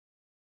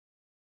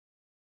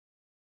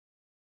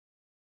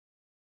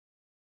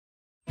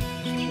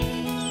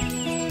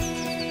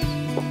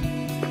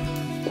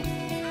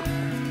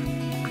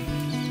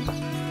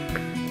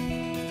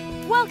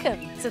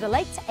to the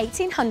late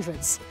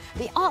 1800s.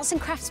 The arts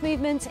and crafts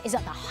movement is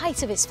at the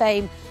height of its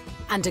fame,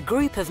 and a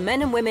group of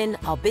men and women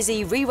are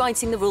busy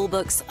rewriting the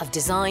rulebooks of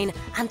design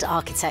and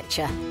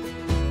architecture.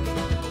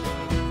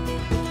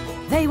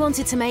 They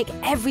wanted to make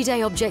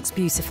everyday objects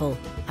beautiful,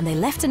 and they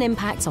left an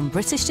impact on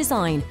British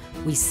design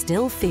we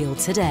still feel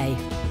today.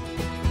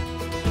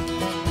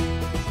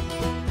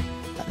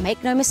 But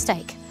make no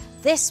mistake,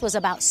 this was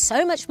about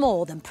so much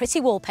more than pretty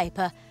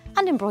wallpaper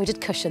and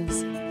embroidered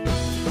cushions.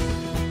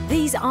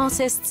 These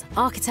artists,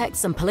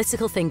 architects and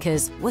political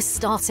thinkers were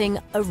starting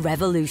a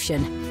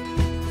revolution.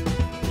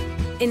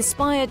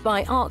 Inspired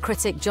by art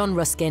critic John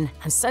Ruskin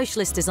and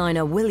socialist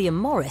designer William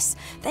Morris,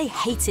 they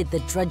hated the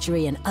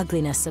drudgery and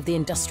ugliness of the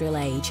industrial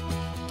age.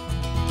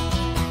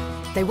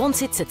 They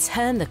wanted to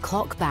turn the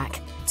clock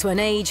back to an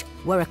age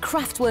where a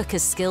craft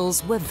worker's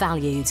skills were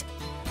valued.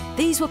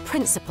 These were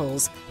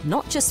principles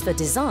not just for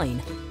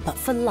design, but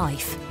for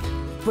life.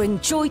 Bring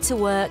joy to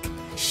work,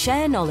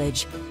 share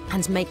knowledge,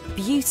 and make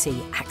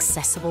beauty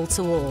accessible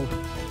to all.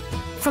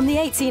 From the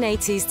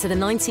 1880s to the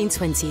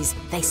 1920s,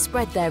 they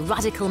spread their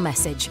radical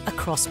message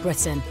across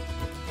Britain.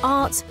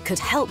 Art could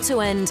help to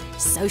end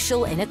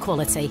social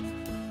inequality.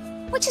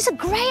 Which is a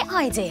great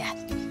idea,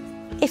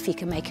 if you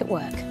can make it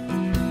work.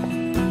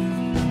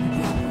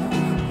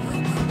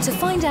 To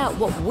find out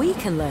what we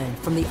can learn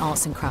from the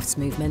arts and crafts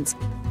movement,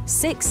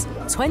 6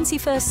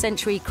 21st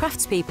century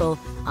craftspeople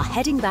are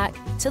heading back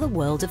to the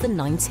world of the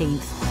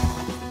 19th.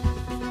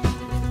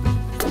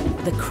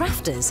 The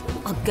crafters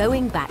are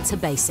going back to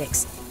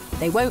basics.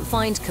 They won't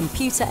find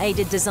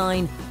computer-aided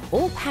design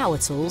or power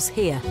tools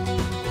here.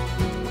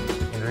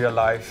 In real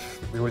life,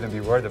 we wouldn't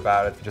be worried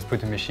about it. We just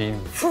put a machine,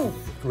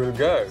 we'll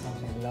go.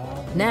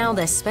 Now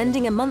they're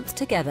spending a month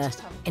together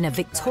in a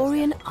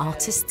Victorian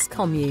artists'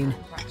 commune.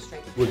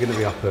 We're going to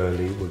be up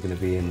early, we're going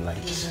to be in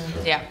late.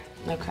 Yeah,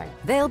 okay.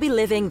 They'll be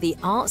living the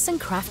arts and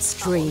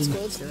crafts dream.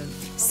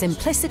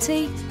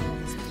 Simplicity,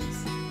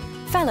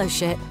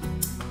 fellowship,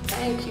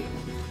 Thank you.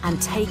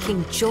 and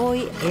taking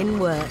joy in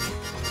work.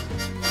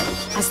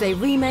 As they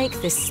remake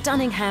this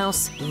stunning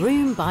house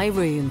room by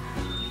room,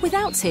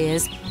 without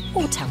tears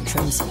or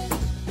tantrums.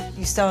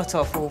 You start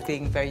off all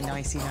being very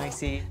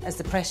nicey-nicey. As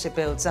the pressure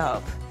builds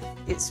up,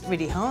 it's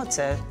really hard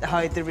to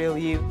hide the real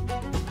you.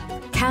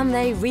 Can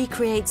they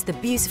recreate the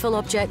beautiful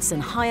objects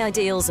and high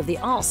ideals of the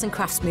arts and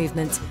crafts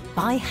movement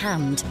by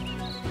hand?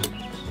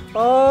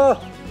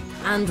 Oh!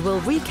 And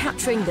will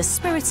recapturing the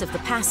spirit of the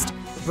past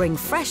bring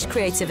fresh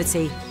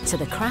creativity to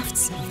the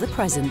crafts of the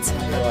present?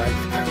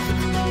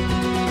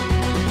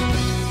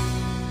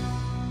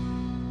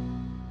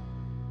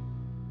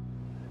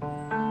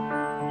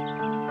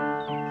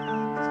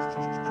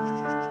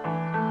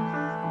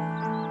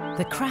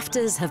 The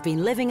crafters have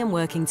been living and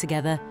working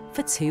together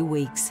for 2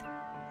 weeks.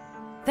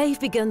 They've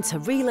begun to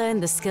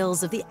relearn the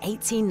skills of the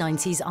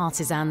 1890s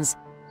artisans,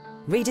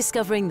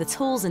 rediscovering the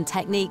tools and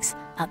techniques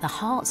at the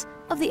heart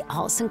of the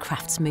arts and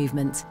crafts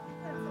movement.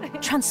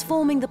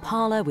 Transforming the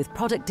parlour with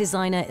product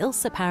designer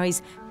Ilse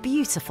Parry's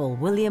beautiful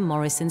William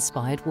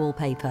Morris-inspired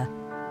wallpaper.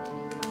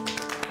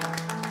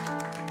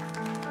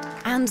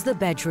 And the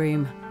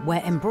bedroom,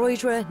 where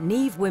embroiderer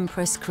Neve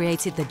Wimpress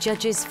created the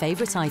judge's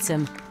favourite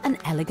item, an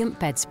elegant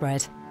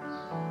bedspread.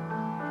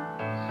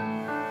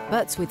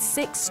 But with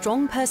 6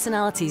 strong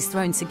personalities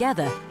thrown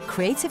together,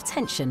 creative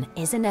tension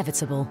is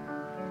inevitable.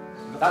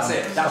 That's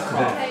it, that's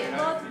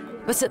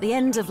it. But at the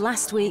end of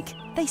last week,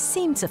 they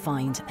seemed to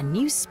find a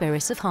new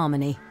spirit of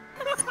harmony.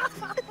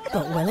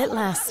 But will it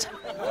last?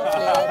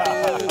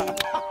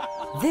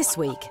 This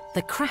week,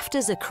 the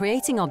crafters are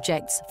creating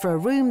objects for a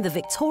room the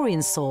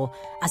Victorians saw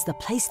as the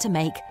place to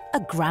make a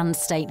grand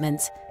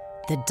statement,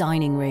 the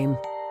dining room.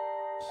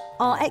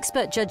 Our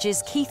expert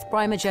judges Keith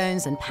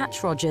Brymer-Jones and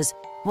Patch Rogers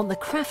want the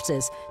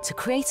crafters to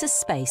create a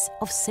space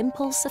of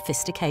simple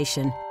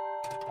sophistication.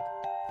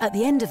 At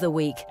the end of the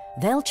week,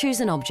 they'll choose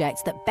an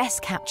object that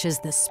best captures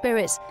the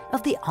spirit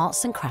of the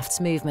arts and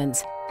crafts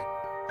movement.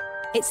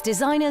 Its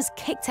designers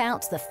kicked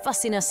out the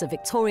fussiness of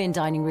Victorian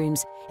dining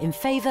rooms in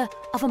favour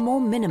of a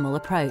more minimal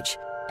approach.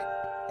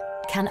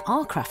 Can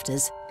our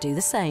crafters do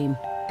the same?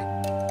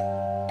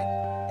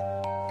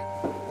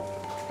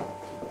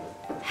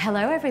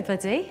 Hello,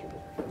 everybody.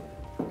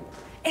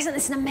 Isn't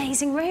this an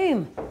amazing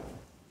room?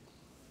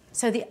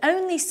 So the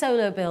only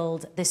solo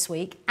build this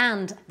week,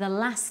 and the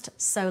last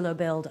solo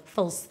build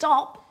full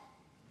stop,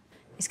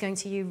 is going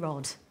to you,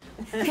 Rod.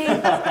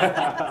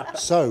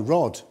 So,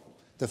 Rod,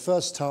 the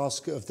first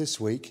task of this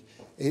week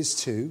is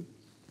to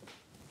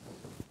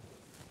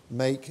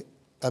make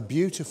a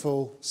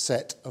beautiful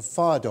set of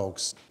fire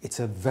dogs. It's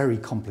a very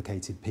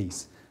complicated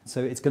piece.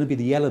 So it's going to be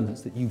the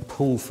elements that you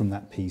pull from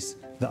that piece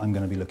that I'm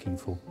going to be looking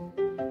for.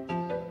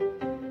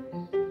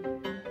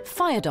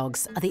 Fire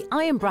dogs are the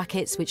iron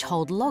brackets which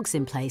hold logs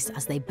in place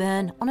as they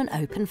burn on an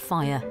open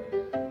fire.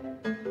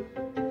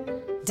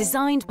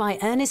 Designed by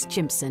Ernest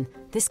Jimpson,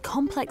 this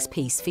complex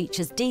piece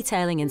features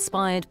detailing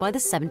inspired by the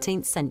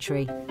 17th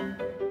century.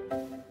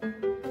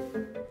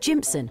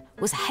 Jimpson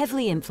was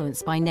heavily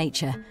influenced by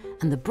nature,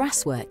 and the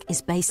brasswork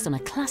is based on a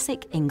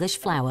classic English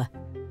flower,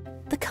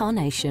 the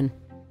carnation.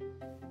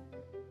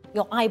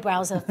 Your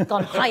eyebrows have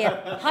gone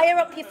higher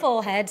up your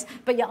forehead,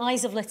 but your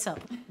eyes have lit up.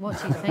 What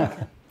do you think?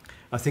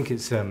 I think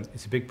it's a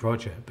big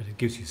project, but it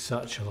gives you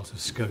such a lot of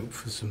scope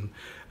for some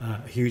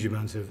huge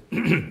amount of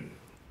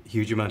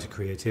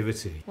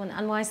creativity. Well,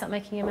 and why is that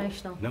making you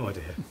emotional? No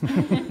idea.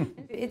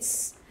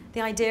 It's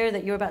the idea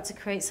that you're about to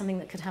create something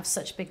that could have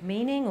such big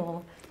meaning,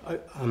 or?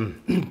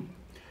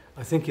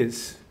 I think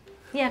it's...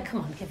 Yeah,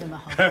 come on, give him a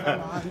hug.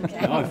 Come on.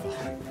 Okay. No, I'm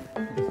fine.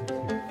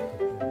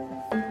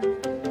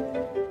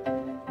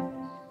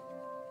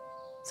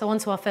 So on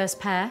to our first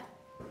pair,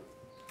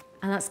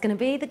 and that's going to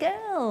be the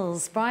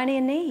girls, Bryony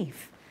and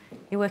Neve.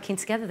 You're working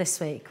together this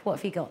week. What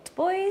have you got,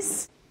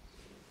 boys?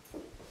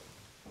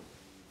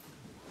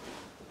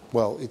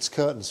 Well, it's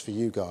curtains for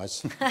you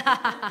guys.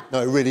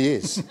 No, it really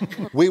is.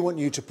 We want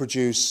you to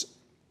produce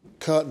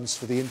curtains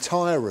for the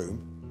entire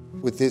room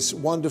with this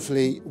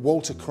wonderfully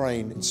Walter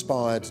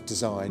Crane-inspired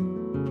design.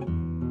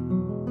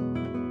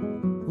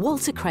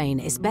 Walter Crane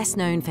is best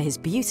known for his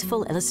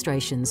beautiful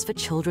illustrations for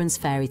children's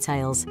fairy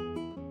tales,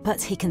 but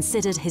he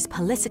considered his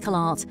political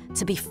art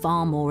to be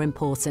far more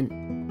important.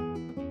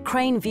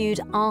 Crane viewed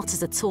art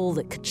as a tool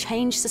that could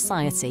change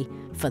society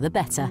for the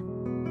better.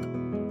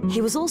 He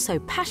was also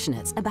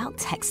passionate about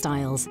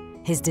textiles,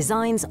 his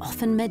designs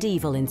often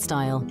medieval in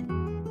style.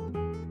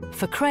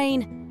 For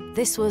Crane,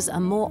 this was a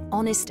more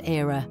honest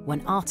era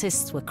when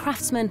artists were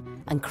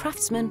craftsmen and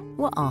craftsmen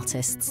were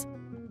artists.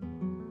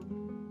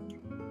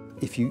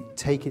 If you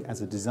take it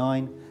as a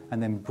design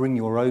and then bring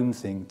your own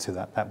thing to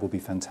that, that will be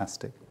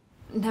fantastic.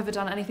 Never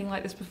done anything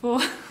like this before.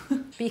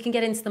 But you can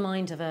get into the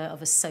mind of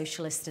a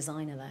socialist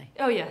designer,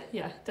 though. Oh yeah,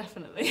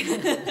 definitely.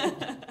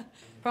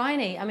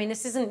 Bryony, I mean,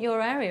 this isn't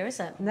your area, is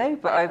it? No,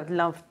 but I would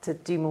love to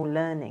do more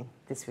learning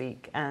this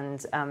week and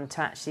to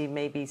actually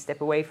maybe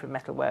step away from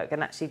metalwork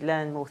and actually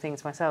learn more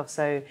things myself.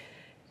 So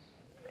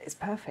it's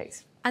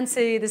perfect. And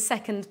to the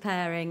second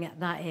pairing,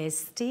 that is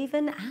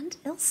Stephen and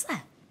Ilse.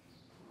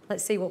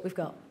 Let's see what we've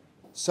got.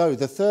 So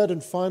the third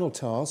and final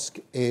task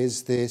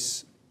is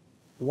this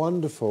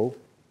wonderful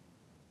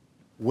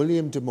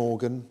William de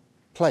Morgan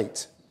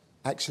plate.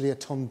 Actually a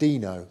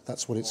Tondino,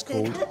 that's what it's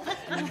called.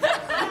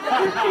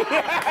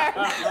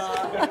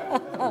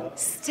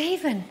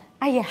 Stephen,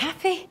 are you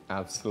happy?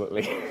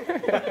 Absolutely.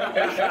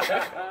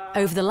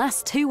 Over the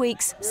last 2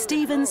 weeks,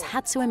 Stephen's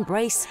had to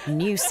embrace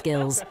new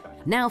skills.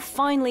 Now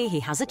finally he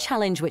has a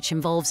challenge which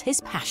involves his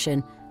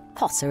passion,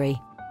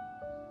 pottery.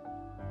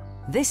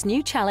 This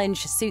new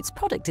challenge suits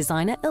product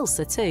designer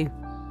Ilse too.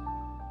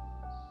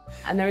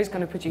 And there is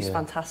going to produce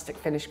fantastic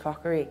finished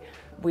crockery.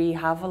 We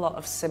have a lot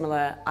of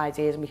similar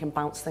ideas and we can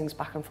bounce things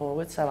back and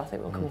forward, so I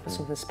think we'll come up with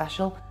something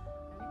special.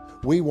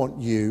 We want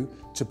you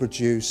to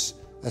produce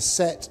a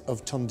set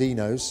of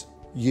Tondinos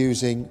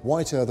using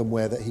white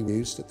earthenware that he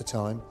used at the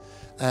time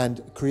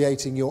and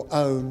creating your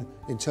own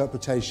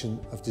interpretation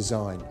of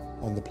design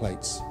on the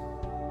plates.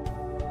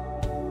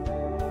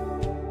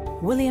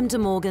 William de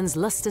Morgan's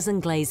lustres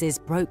and glazes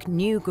broke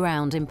new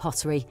ground in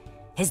pottery.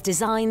 His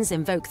designs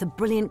invoke the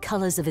brilliant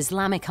colours of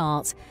Islamic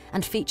art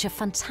and feature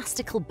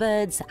fantastical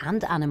birds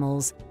and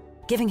animals,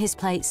 giving his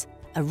plates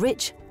a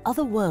rich,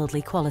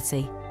 otherworldly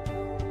quality.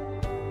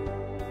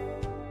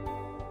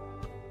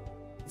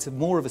 It's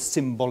more of a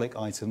symbolic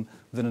item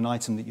than an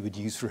item that you would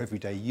use for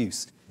everyday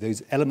use.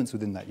 Those elements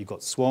within that, you've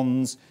got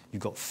swans,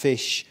 you've got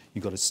fish,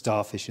 you've got a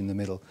starfish in the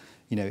middle.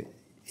 You know,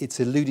 it's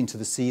alluding to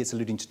the sea, it's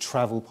alluding to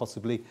travel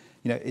possibly.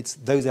 You know, it's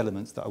those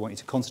elements that I want you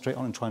to concentrate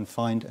on and try and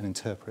find and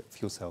interpret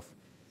for yourself.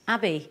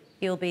 Abby,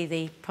 you'll be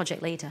the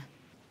project leader.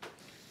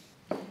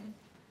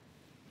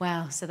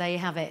 Wow, so there you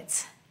have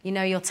it. You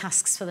know your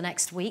tasks for the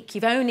next week.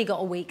 You've only got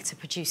a week to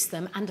produce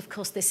them. And of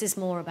course, this is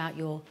more about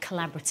your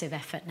collaborative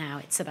effort now.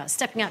 It's about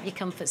stepping out your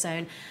comfort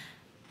zone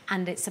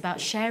and it's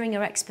about sharing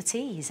your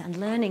expertise and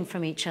learning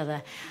from each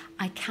other.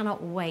 I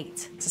cannot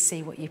wait to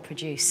see what you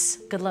produce.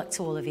 Good luck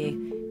to all of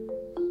you.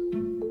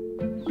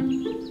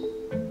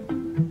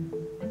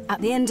 At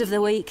the end of the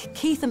week,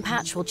 Keith and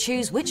Patch will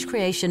choose which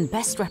creation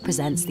best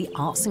represents the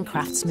arts and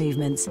crafts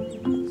movement.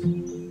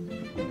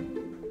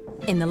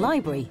 In the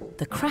library,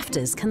 the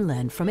crafters can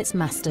learn from its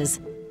masters.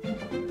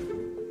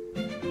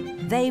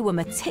 They were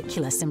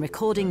meticulous in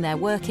recording their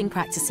working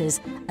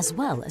practices as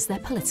well as their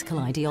political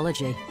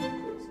ideology.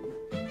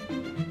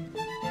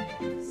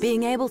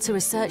 Being able to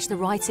research the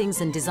writings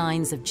and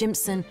designs of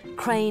Jimson,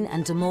 Crane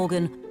and De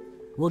Morgan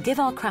will give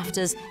our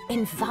crafters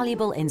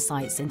invaluable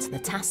insights into the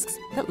tasks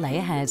that lay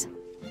ahead.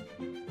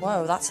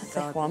 Whoa, that's a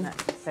thick one.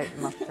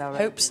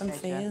 Hopes and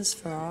fears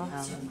for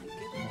art.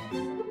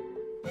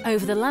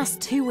 Over the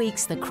last 2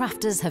 weeks, the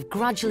crafters have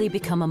gradually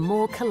become a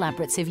more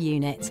collaborative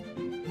unit.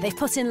 They've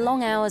put in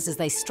long hours as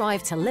they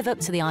strive to live up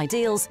to the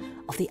ideals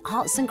of the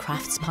arts and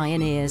crafts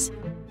pioneers.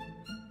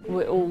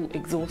 We're all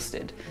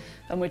exhausted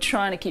and we're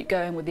trying to keep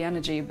going with the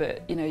energy,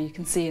 but you know, you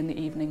can see in the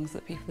evenings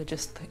that people are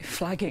just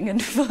flagging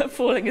and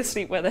falling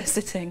asleep where they're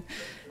sitting.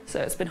 So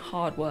it's been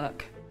hard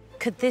work.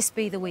 Could this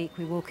be the week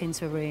we walk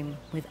into a room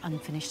with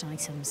unfinished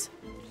items?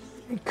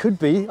 It could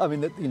be. I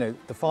mean, you know,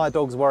 the fire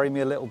dogs worry me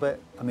a little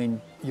bit. I mean,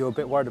 you're a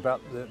bit worried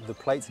about the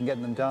plates and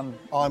getting them done.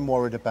 I'm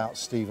worried about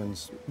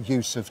Stephen's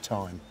use of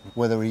time,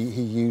 whether he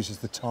uses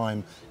the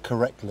time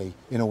correctly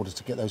in order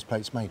to get those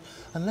plates made.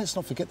 And let's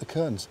not forget the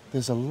curtains.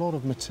 There's a lot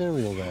of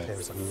material there. There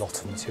is a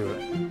lot of material.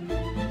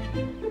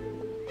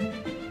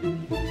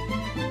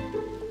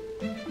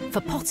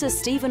 For potter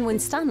Stephen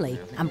Winstanley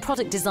and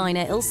product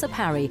designer Ilse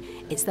Parry,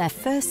 it's their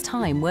first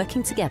time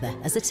working together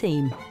as a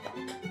team.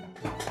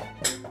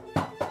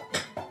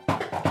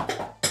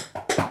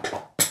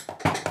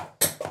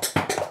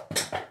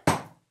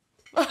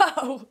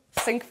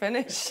 Sink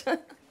finish.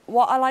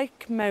 What I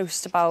like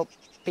most about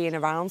being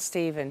around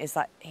Stephen is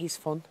that he's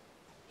fun.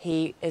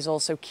 He is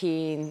also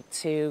keen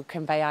to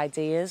convey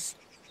ideas.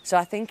 So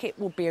I think it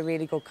will be a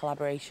really good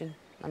collaboration.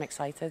 I'm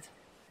excited.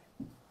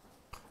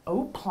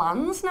 Oh,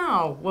 plans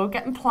now. We're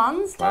getting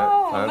plans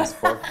now. Plans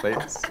for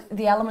plates.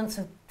 The elements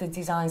of the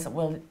designs that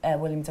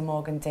William de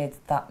Morgan did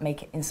that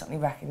make it instantly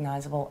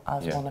recognisable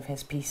as one of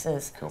his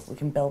pieces. Cool. We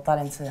can build that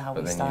into how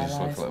we stylize. But then you just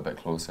look a little bit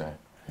closer.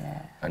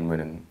 Yeah.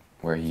 And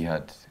where he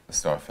had a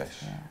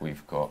starfish,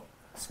 we've got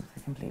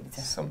something completely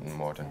different. Something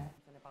modern.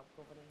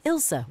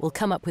 Ilse will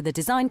come up with a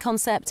design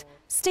concept.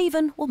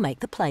 Stephen will make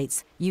the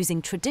plates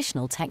using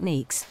traditional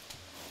techniques.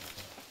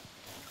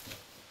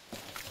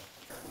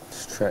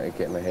 Just trying to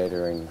get my head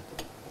around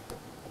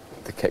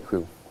the kick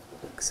wheel,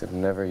 because I've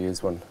never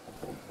used one.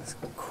 It's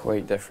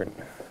quite different.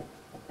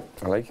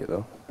 I like it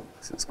though,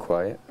 because it's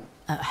quiet.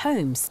 At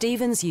home,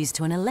 Stephen's used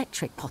to an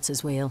electric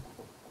potter's wheel.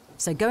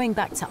 So going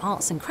back to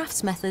arts and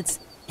crafts methods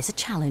is a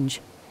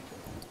challenge.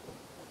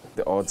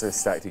 The odds are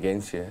stacked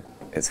against you.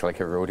 It's like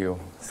a rodeo.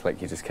 It's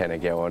like you just kind of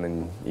get on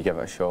and you give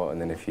it a shot,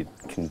 and then if you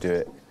can do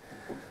it,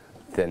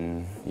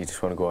 then you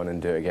just want to go on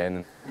and do it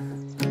again.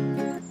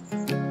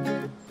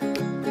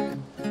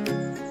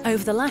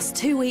 Over the last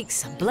 2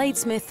 weeks,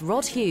 bladesmith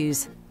Rod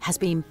Hughes has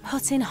been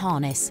put in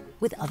harness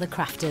with other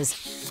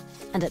crafters.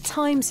 And at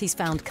times he's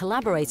found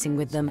collaborating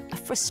with them a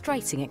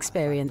frustrating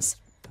experience.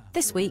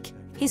 This week,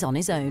 he's on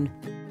his own.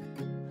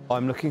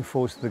 I'm looking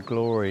forward to the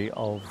glory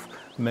of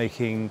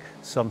making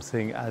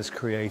something as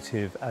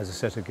creative as a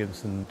set of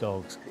Gibson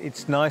dogs.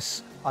 It's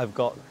nice, I've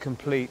got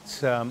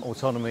complete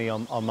autonomy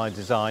on my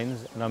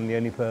designs, and I'm the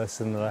only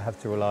person that I have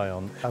to rely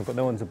on. I've got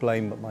no one to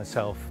blame but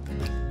myself.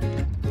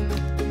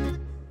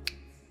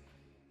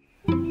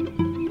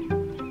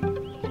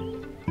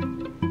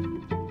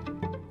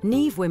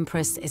 Niamh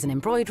Wimpress is an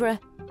embroiderer,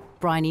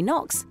 Bryony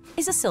Knox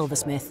is a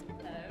silversmith.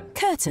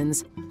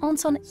 Curtains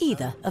aren't on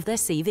either of their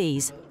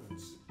CVs.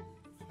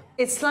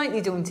 It's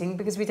slightly daunting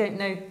because we don't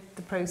know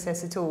the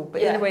process at all,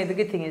 but in a way the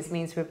good thing is it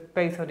means we're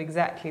both on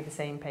exactly the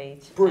same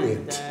page.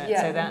 Brilliant. And,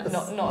 so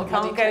that's not a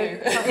bloody clue.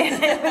 We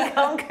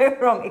can't go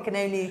wrong, it can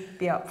only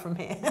be up from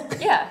here.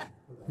 Yeah.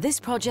 This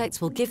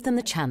project will give them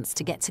the chance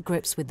to get to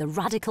grips with the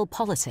radical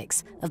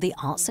politics of the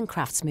arts and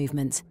crafts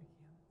movement.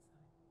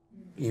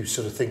 You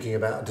sort of thinking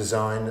about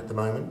design at the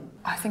moment?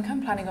 I think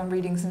I'm planning on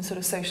reading some sort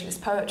of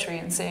socialist poetry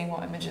and seeing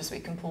what images we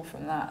can pull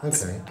from that.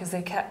 Okay. Because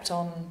they kept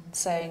on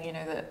saying, you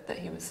know, that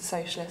he was a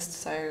socialist.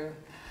 So,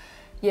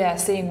 yeah,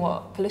 seeing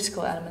what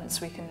political elements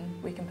we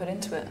can put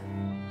into it.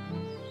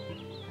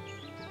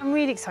 I'm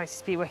really excited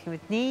to be working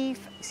with Niamh.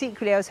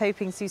 Secretly, I was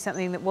hoping to do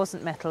something that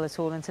wasn't metal at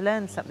all and to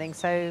learn something,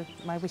 so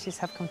my wishes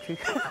have come true.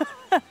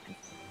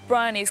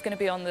 Bryony's going to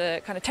be on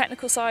the kind of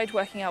technical side,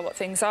 working out what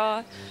things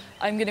are.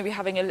 I'm going to be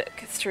having a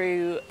look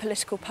through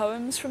political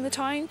poems from the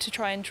time to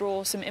try and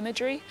draw some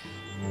imagery.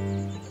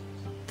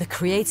 The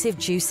creative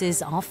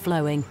juices are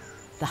flowing.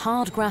 The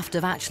hard graft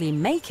of actually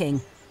making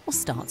will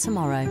start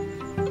tomorrow.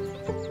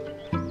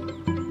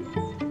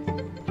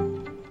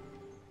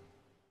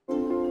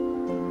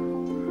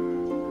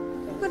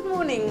 Good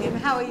morning,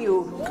 how are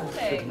you?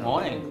 Good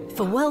morning.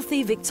 For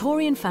wealthy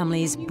Victorian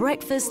families,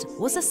 breakfast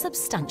was a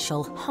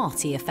substantial,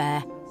 hearty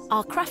affair.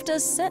 Our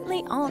crafters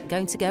certainly aren't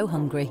going to go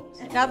hungry.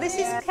 Now this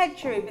is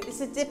kedgeree, but it's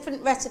a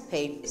different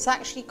recipe. It's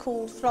actually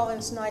called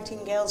Florence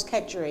Nightingale's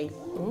kedgeree.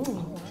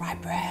 Ooh, rye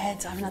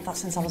bread. I haven't had that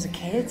since I was a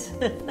kid.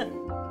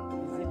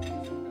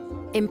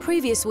 In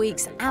previous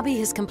weeks, Abby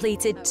has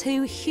completed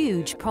 2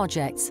 huge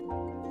projects.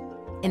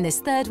 In this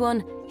third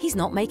one, he's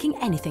not making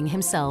anything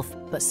himself,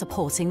 but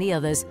supporting the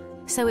others,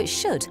 so it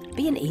should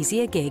be an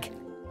easier gig.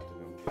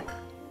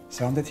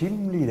 So I'm the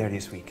team leader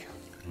this week.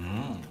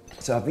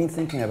 So I've been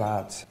thinking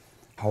about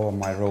how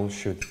my role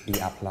should be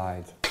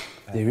applied.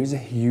 There is a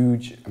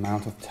huge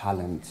amount of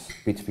talent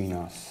between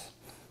us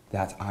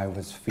that I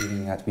was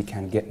feeling that we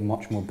can get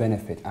much more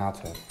benefit out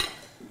of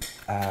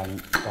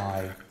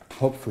by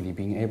hopefully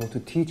being able to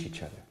teach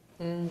each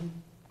other.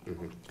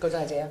 Good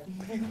idea.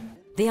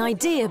 The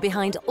idea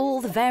behind all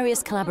the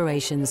various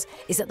collaborations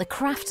is that the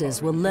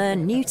crafters will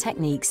learn new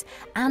techniques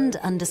and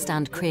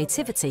understand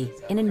creativity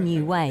in a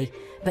new way,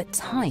 but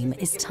time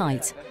is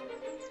tight.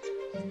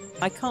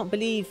 I can't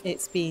believe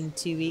it's been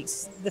 2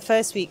 weeks. The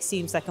first week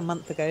seems like a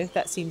month ago.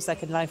 That seems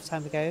like a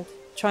lifetime ago.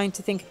 Trying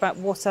to think about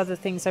what other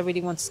things I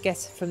really want to get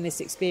from this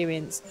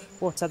experience,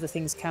 what other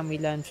things can we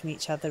learn from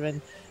each other,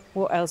 and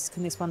what else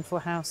can this wonderful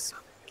house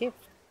give?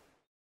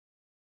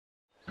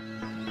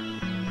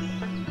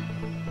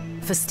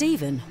 For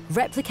Stephen,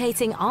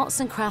 replicating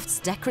arts and crafts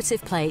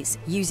decorative plates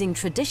using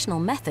traditional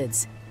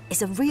methods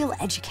is a real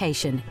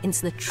education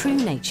into the true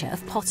nature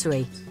of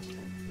pottery.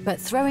 But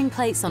throwing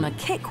plates on a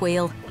kick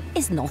wheel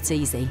is not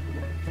easy.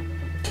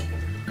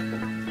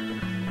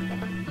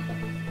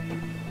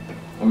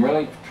 I'm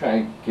really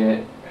trying to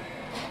get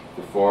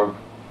the form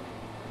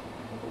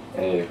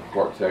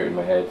worked out in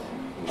my head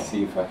and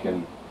see if I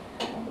can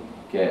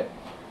get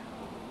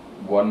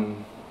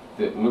one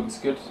that looks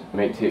good. It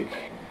might take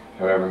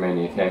however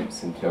many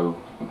attempts until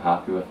I'm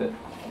happy with it,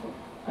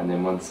 and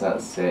then once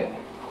that's set,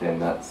 then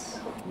that's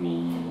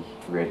me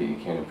ready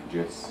to kind of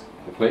produce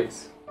the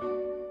plates.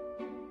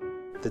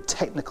 The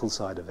technical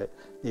side of it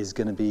is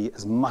going to be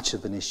as much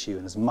of an issue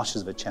and as much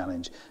of a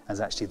challenge as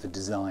actually the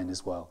design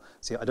as well.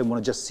 See, I don't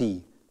want to just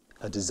see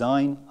a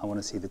design, I want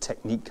to see the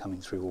technique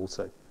coming through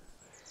also.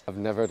 I've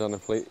never done a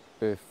plate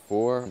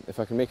before.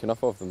 If I can make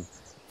enough of them,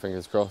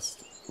 fingers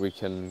crossed, we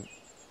can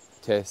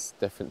test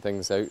different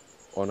things out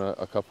on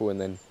a couple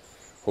and then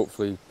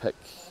hopefully pick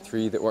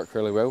 3 that work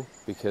really well,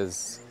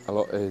 because a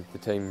lot of the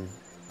time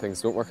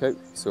things don't work out,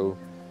 so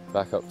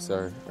backups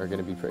are going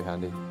to be pretty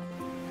handy.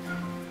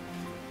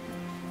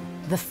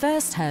 The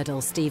first hurdle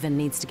Stephen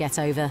needs to get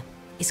over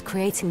is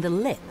creating the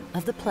lip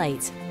of the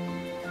plate.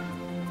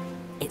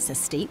 It's a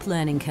steep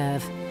learning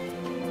curve.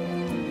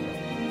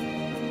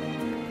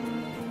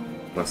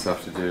 Let's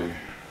have to do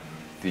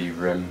the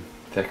rim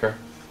thicker.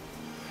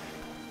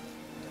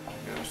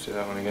 Let's do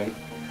that one again.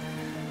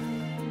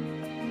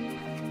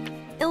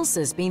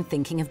 Ilsa's been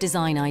thinking of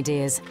design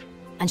ideas,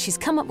 and she's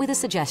come up with a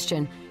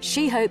suggestion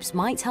she hopes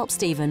might help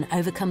Stephen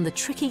overcome the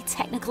tricky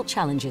technical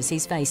challenges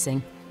he's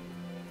facing.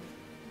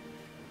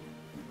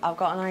 I've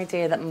got an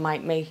idea that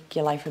might make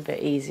your life a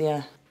bit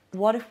easier.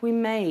 What if we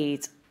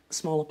made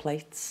smaller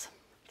plates?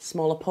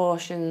 Smaller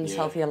portions,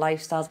 healthier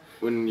lifestyles?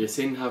 When you're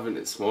saying having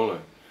it smaller,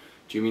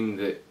 do you mean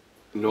that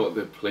not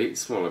the plate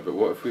smaller, but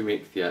what if we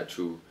make the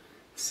actual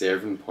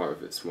serving part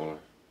of it smaller?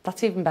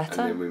 That's even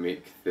better. And then we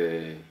make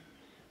the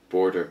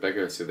border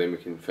bigger, so then we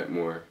can fit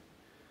more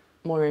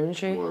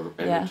imagery. More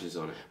images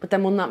on it. But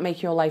then wouldn't that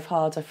make your life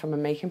harder from a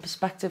making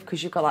perspective,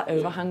 because you've got that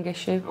overhang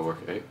issue? I'll work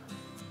it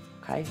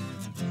out. Okay.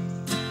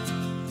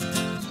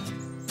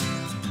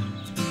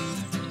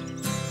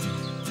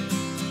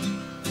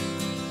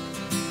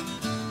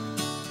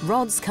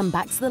 Rod's come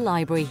back to the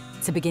library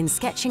to begin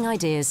sketching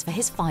ideas for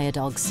his fire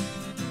dogs.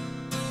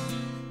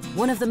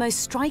 One of the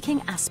most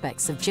striking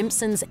aspects of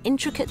Jimpson's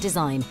intricate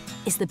design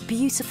is the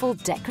beautiful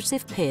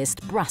decorative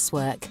pierced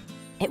brasswork.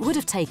 It would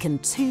have taken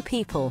 2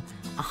 people,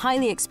 a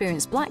highly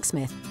experienced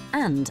blacksmith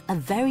and a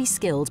very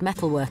skilled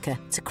metalworker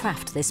to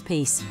craft this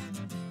piece.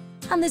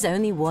 And there's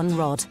only one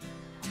rod.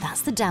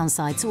 That's the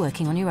downside to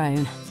working on your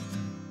own.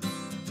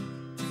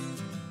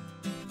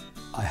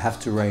 I have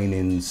to rein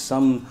in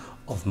some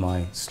of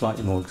my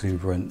slightly more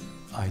exuberant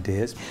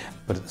ideas,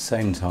 but at the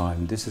same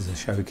time this is a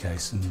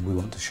showcase and we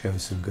want to show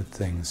some good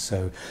things,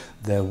 so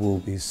there will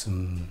be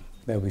some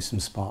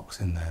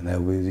sparks in there. There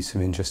will be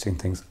some interesting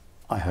things,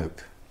 I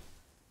hope.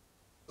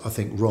 I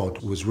think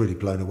Rod was really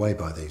blown away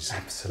by these.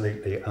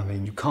 Absolutely. I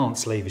mean, you can't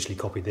slavishly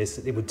copy this.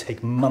 It would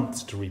take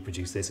months to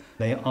reproduce this.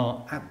 They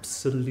are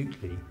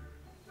absolutely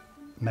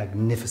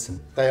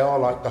magnificent. They are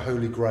like the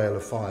holy grail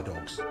of fire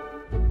dogs.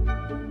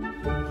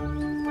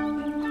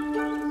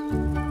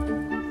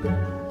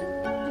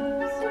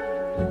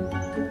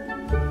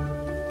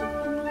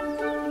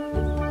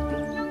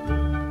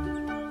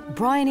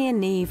 Bryony and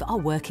Neve are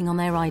working on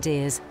their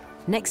ideas,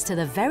 next to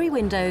the very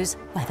windows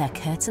where their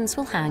curtains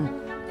will hang.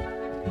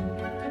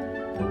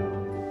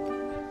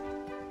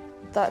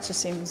 That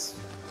just seems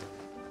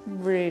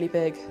really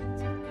big.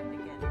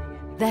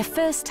 Their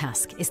first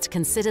task is to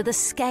consider the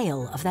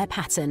scale of their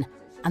pattern,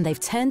 and they've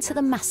turned to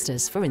the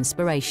masters for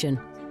inspiration.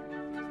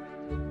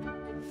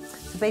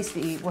 So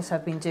basically what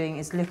I've been doing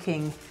is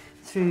looking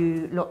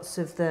through lots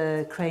of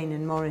the Crane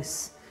and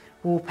Morris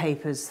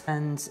wallpapers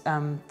and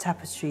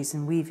tapestries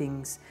and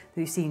weavings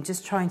that we've seen,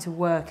 just trying to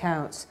work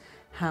out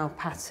how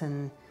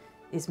pattern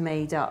is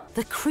made up.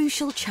 The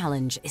crucial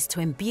challenge is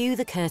to imbue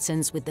the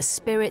curtains with the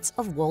spirit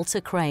of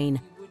Walter Crane.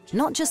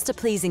 Not just a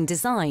pleasing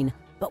design,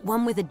 but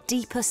one with a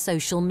deeper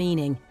social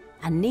meaning.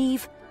 And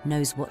Neve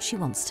knows what she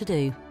wants to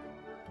do.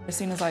 As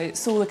soon as I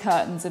saw the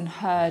curtains and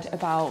heard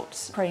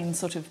about Crane's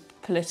sort of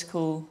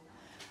political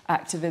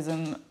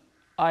activism,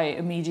 I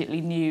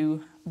immediately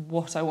knew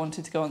what I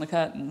wanted to go on the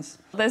curtains.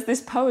 There's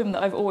this poem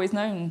that I've always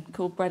known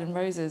called Bread and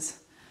Roses,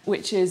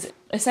 which is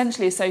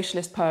essentially a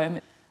socialist poem.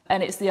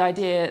 And it's the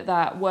idea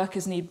that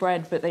workers need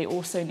bread, but they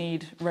also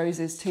need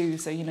roses too.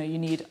 So, you know, you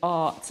need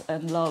art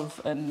and love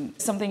and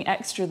something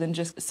extra than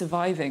just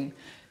surviving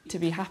to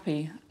be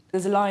happy.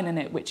 There's a line in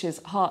it which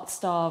is, hearts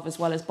starve as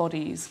well as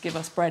bodies, give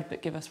us bread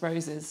but give us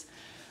roses.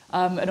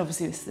 And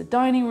obviously this is the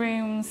dining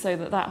room, so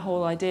that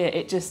whole idea,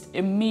 it just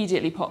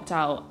immediately popped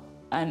out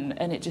and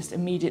it just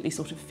immediately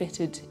sort of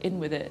fitted in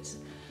with it.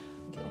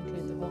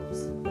 Include the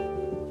box.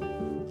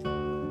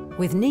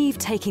 With Neve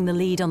taking the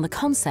lead on the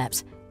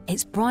concept,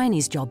 it's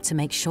Bryony's job to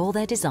make sure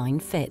their design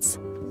fits.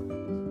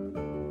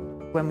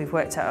 When we've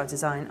worked out our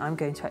design, I'm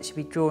going to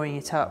actually be drawing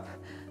it up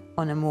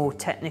on a more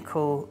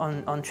technical,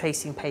 on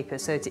tracing paper,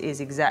 so it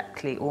is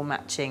exactly all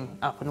matching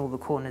up on all the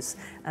corners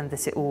and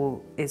that it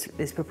all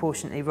is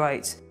proportionately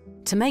right.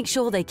 To make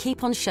sure they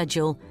keep on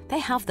schedule, they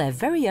have their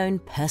very own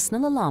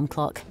personal alarm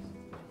clock.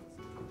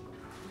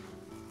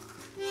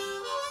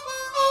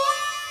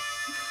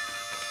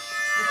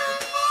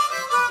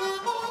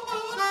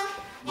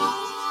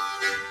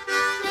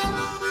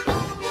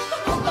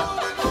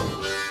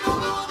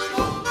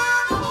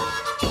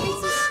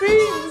 It's a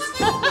spoons!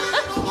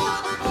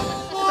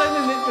 I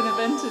don't think they've been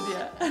invented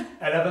yet.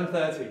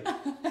 11:30.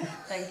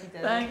 Thank you,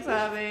 Deb. Thanks,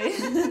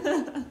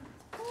 Abby.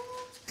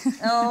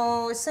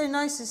 Oh, it's so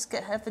nice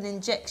to have an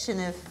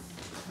injection of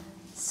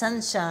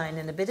sunshine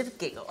and a bit of a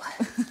giggle.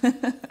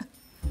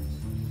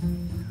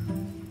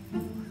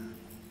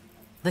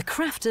 The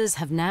crafters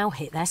have now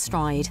hit their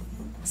stride.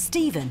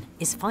 Stephen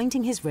is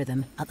finding his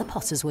rhythm at the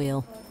potter's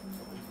wheel.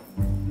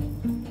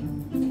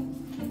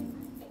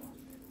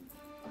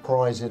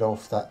 Prise it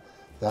off that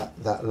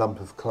lump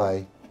of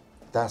clay.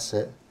 That's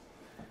it.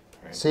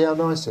 See how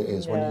nice it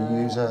is when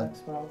you use a...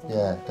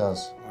 Yeah, it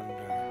does.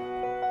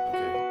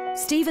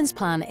 Stephen's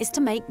plan is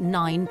to make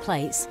 9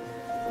 plates.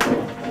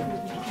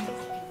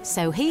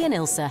 So he and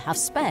Ilse have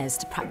spares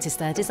to practice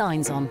their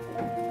designs on.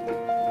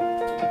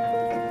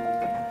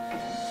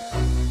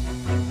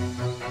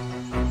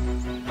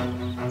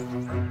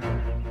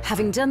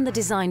 Having done the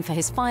design for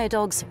his fire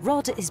dogs,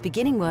 Rod is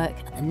beginning work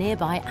at the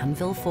nearby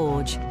Anvil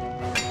Forge.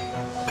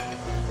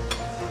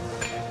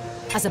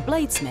 As a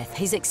bladesmith,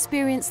 he's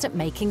experienced at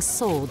making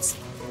swords,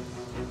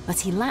 but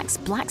he lacks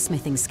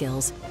blacksmithing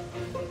skills.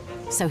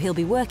 So he'll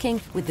be working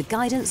with the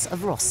guidance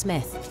of Ross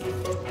Smith.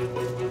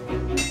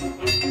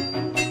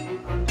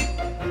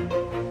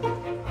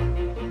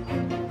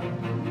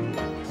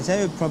 I'd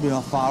say we're probably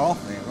not far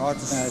off it, right?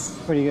 It's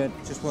pretty good.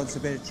 Just wants a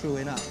bit of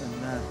truing up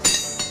and...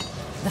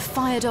 The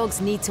fire dogs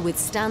need to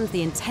withstand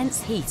the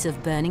intense heat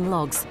of burning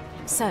logs,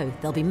 so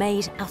they'll be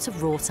made out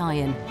of wrought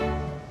iron.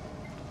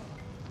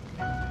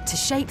 To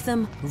shape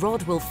them,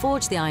 Rod will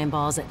forge the iron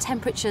bars at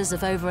temperatures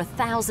of over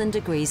 1,000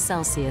 degrees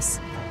Celsius.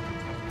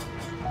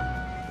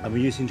 And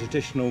we're using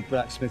traditional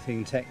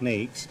blacksmithing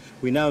techniques.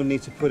 We now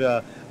need to put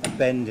a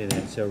bend in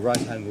it, so a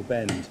right angle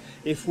bend.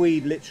 If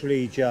we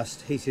literally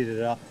just heated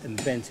it up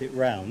and bent it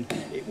round,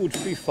 it would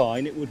be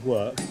fine, it would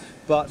work,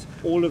 but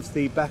all of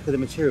the back of the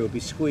material would be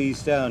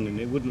squeezed down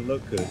and it wouldn't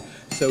look good.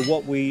 So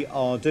what we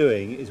are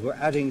doing is we're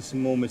adding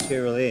some more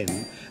material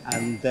in,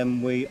 and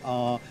then we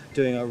are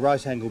doing a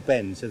right angle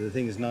bend so the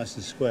thing is nice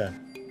and square.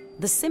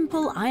 The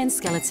simple iron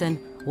skeleton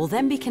will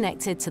then be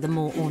connected to the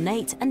more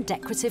ornate and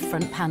decorative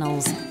front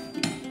panels.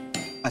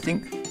 I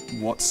think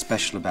what's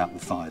special about the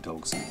fire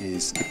dogs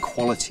is the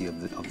quality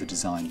of the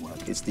design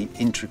work. It's the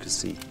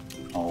intricacy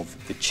of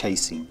the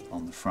chasing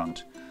on the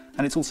front,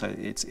 and it's also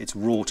it's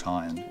wrought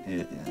iron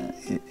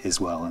as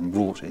well, and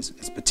wrought is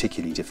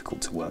particularly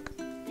difficult to work.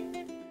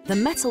 The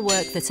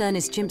metalwork that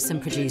Ernest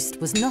Jimpson produced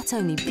was not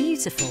only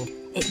beautiful,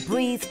 it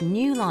breathed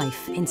new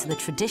life into the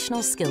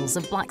traditional skills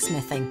of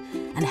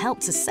blacksmithing and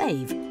helped to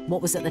save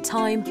what was at the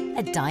time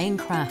a dying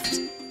craft.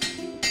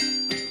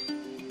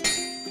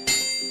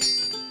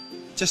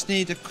 Just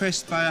need to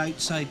crisp our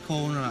outside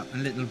corner up a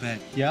little bit.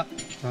 Yeah,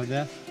 right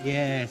there.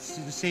 Yeah,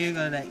 so you see you've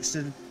got an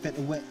extra bit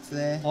of width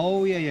there.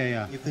 Oh,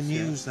 yeah. You can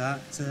use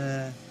that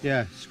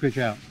Yeah, squidge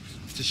out.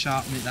 to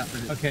sharpen it up a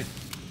little. Okay.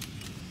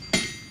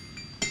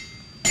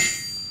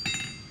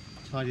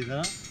 Tidy that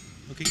up.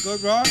 Looking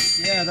good, Rod?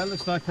 Yeah, that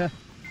looks like a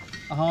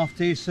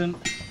half-decent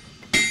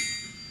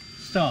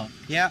start.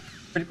 Yeah.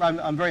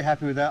 I'm very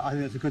happy with that. I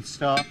think that's a good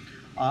start.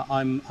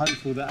 I'm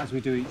hopeful that as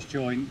we do each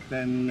joint,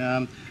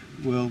 then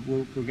we'll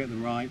get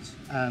them right.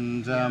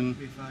 And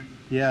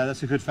yeah,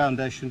 that's a good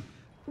foundation.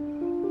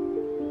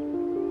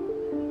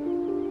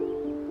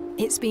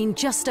 It's been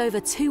just over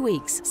 2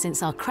 weeks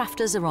since our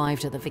crafters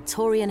arrived at the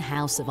Victorian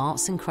House of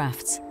Arts and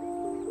Crafts.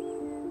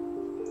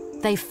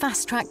 They've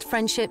fast-tracked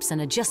friendships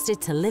and adjusted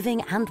to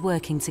living and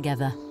working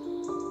together.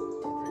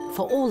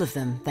 For all of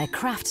them, their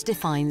craft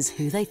defines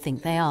who they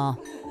think they are.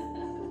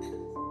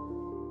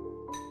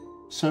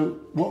 So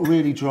what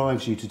really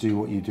drives you to do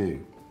what you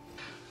do?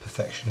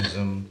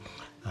 Perfectionism,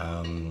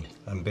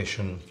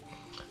 ambition,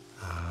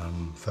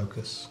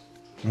 focus.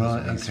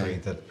 Right, These three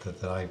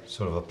that I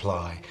sort of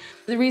apply.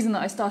 The reason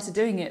that I started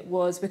doing it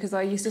was because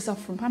I used to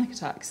suffer from panic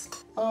attacks.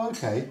 Oh,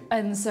 okay.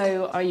 And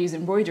so I use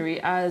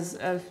embroidery as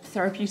a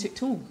therapeutic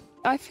tool.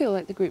 I feel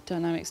like the group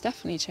dynamics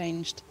definitely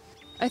changed.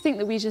 I think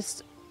that we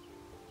just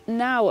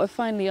now are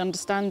finally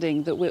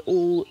understanding that we're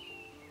all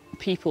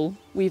people.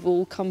 We've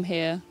all come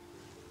here,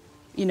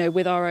 you know,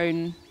 with our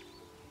own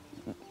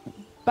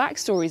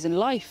backstories in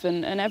life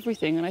and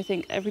everything, and I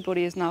think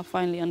everybody is now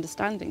finally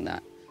understanding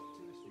that.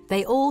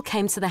 They all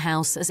came to the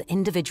house as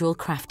individual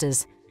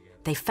crafters.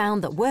 They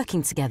found that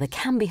working together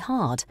can be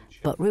hard,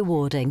 but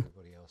rewarding.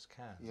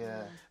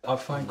 Yeah. I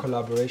find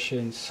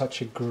collaboration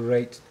such a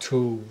great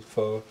tool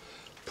for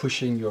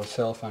pushing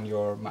yourself and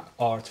your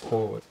art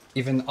forward.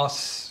 Even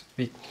us,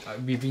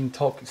 we've been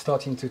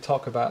starting to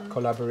talk about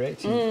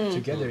collaborating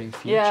together in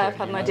future. Yeah, I've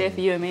had an idea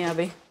for you and me,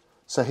 Abby.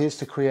 So here's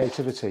to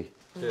creativity.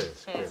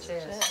 Cheers. Cheers.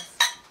 Cheers.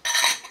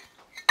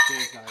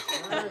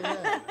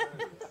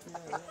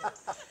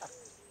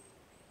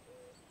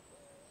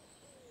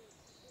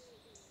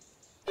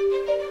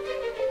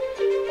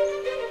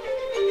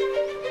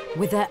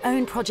 With their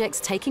own projects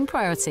taking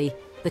priority,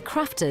 the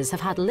crafters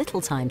have had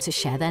little time to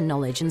share their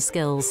knowledge and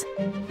skills.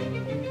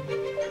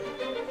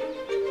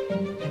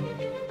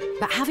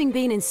 But having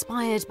been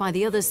inspired by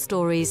the others'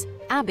 stories,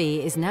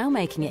 Abby is now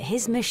making it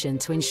his mission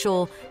to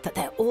ensure that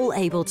they're all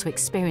able to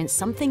experience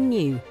something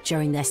new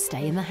during their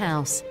stay in the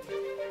house.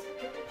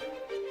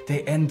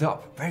 They end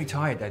up very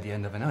tired at the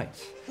end of the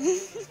night.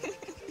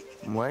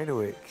 I'm wide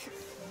awake.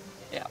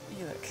 Yeah,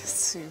 you look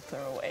super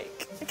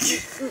awake.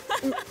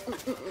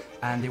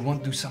 And they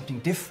want to do something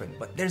different,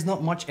 but there's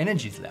not much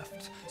energy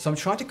left. So I'm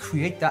trying to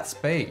create that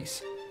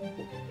space.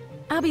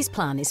 Abby's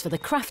plan is for the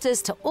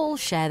crafters to all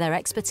share their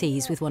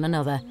expertise with one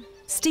another.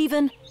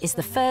 Stephen is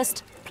the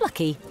first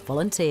plucky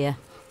volunteer.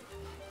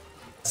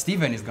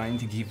 Stephen is going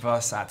to give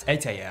us at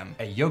 8 a.m.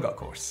 a yoga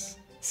course.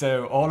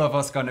 So all of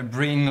us gonna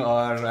bring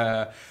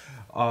our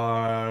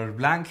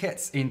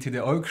blankets into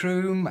the oak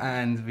room,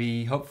 and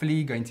we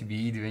hopefully going to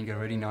be doing a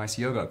really nice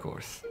yoga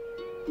course.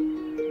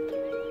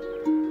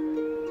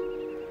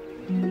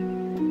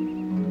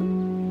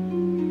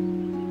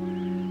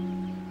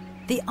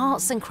 The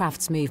arts and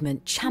crafts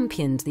movement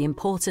championed the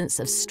importance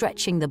of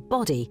stretching the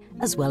body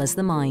as well as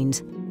the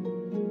mind.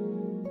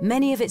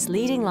 Many of its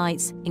leading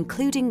lights,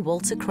 including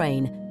Walter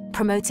Crane,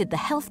 promoted the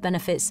health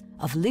benefits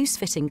of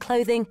loose-fitting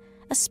clothing,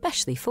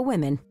 especially for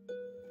women.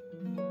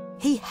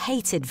 He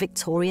hated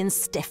Victorian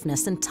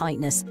stiffness and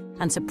tightness,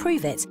 and to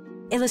prove it,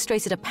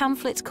 illustrated a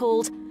pamphlet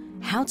called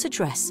How to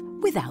Dress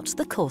Without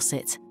the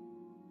Corset.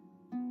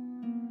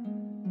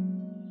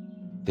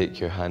 Take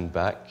your hand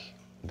back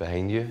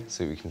behind you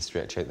so we can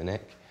stretch out the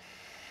neck.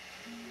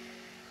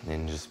 And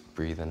then just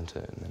breathe into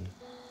it, and then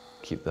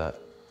keep that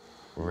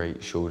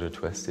right shoulder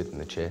twisted and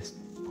the chest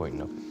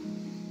pointing up.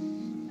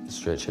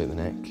 Stretch out the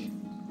neck.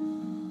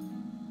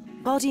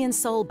 Body and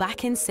soul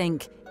back in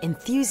sync,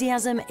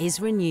 enthusiasm is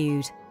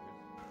renewed.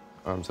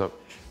 Arms up.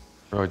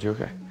 Rod, you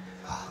okay?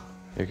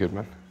 You're good,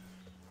 man.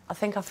 I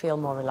think I feel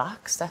more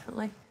relaxed,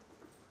 definitely.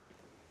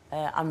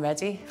 I'm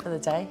ready for the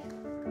day.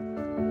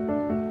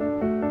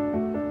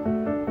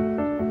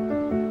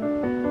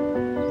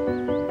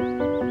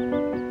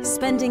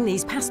 Spending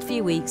these past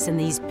few weeks in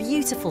these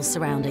beautiful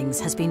surroundings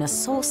has been a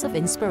source of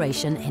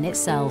inspiration in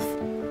itself.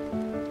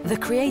 The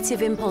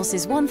creative impulse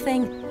is one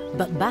thing,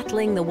 but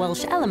battling the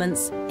Welsh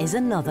elements is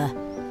another,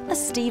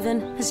 as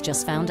Stephen has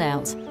just found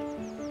out.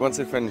 Once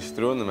I finished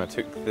throwing them, I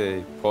took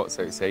the pots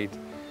outside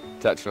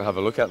to actually have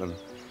a look at them.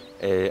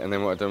 And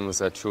then what I done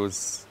was I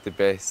chose the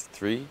best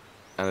 3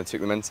 and I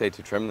took them inside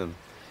to trim them.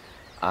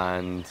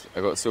 And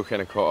I got so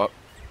kind of caught up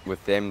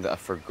with them that I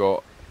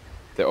forgot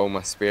that all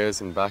my spares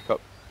and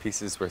backup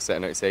pieces were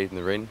sitting outside in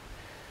the rain.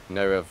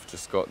 Now I've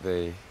just got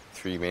the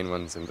 3 main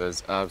ones, and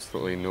there's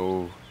absolutely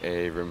no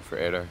room for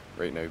error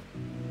right now.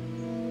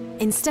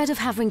 Instead of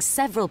having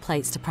several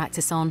plates to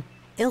practice on,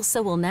 Ilse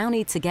will now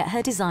need to get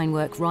her design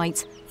work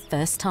right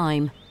first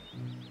time.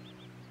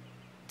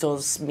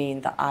 Does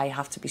mean that I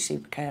have to be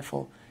super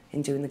careful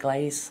in doing the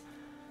glaze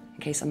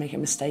in case I make a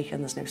mistake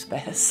and there's no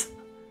spares.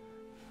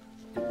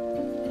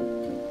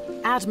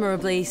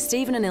 Admirably,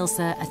 Stephen and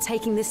Ilse are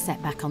taking this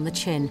setback on the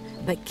chin,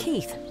 but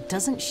Keith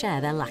doesn't share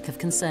their lack of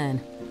concern.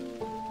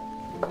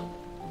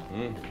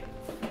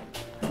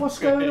 What's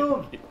going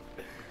on?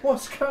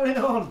 What's going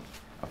on?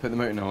 I put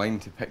them out in a line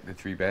to pick the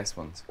 3 best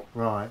ones.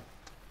 Right.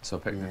 So I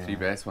picked the 3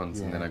 best ones,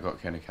 and then I got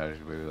kind of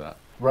carried away with that.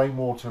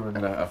 Rainwater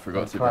and I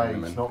forgot to clay, bring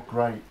them in. it's not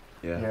great.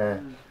 Yeah.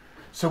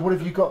 So what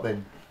have you got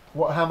then?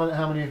 How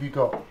many have you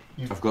got?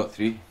 I've got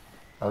 3.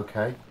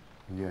 Okay.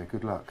 Yeah,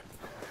 good luck.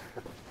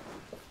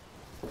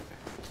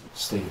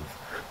 Steve,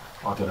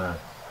 I don't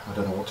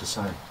know what to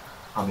say.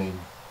 I mean,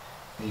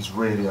 he's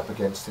really up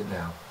against it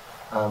now.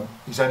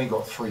 He's only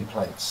got 3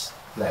 plates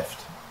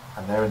left,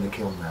 and they're in the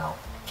kiln now.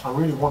 I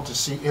really want to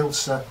see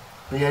Ilse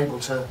be able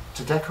to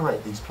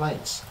decorate these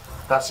plates.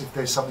 That's if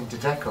there's something to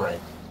decorate.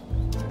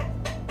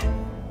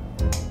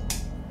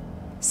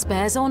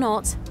 Spares or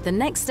not, the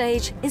next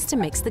stage is to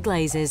mix the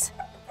glazes.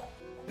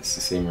 It's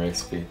the same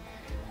recipe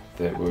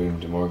that William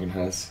De Morgan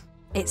has.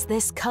 It's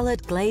this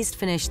coloured glazed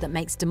finish that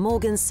makes De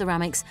Morgan's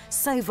ceramics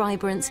so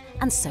vibrant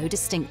and so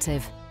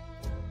distinctive.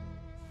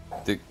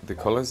 The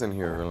colours in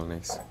here are really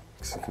nice,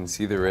 because you can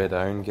see the red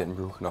iron getting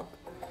broken up,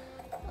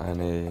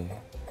 and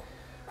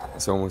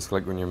it's almost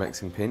like when you're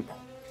mixing paint.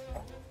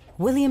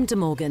 William De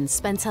Morgan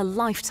spent a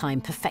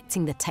lifetime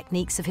perfecting the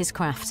techniques of his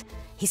craft.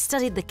 He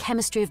studied the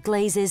chemistry of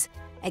glazes,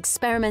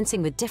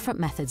 experimenting with different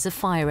methods of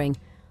firing,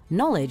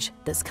 knowledge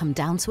that's come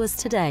down to us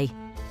today.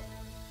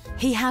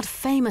 He had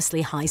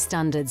famously high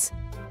standards.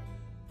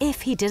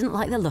 If he didn't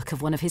like the look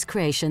of one of his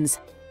creations,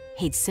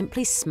 he'd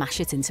simply smash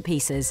it into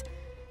pieces.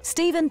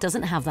 Stephen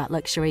doesn't have that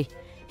luxury.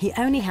 He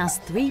only has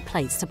 3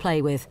 plates to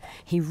play with.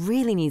 He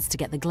really needs to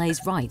get the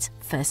glaze right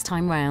first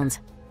time round.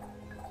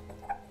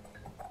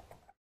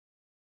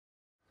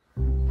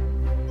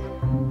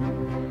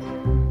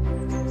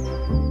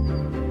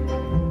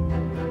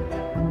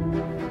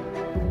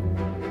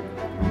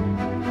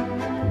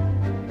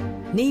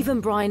 Niamh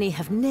and Bryony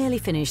have nearly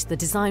finished the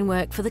design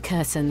work for the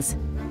curtains.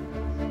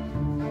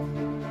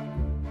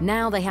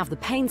 Now they have the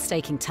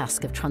painstaking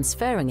task of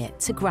transferring it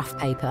to graph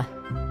paper.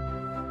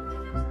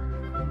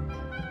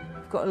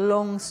 We've got a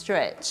long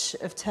stretch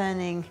of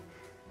turning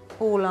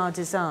all our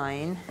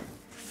design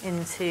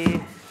into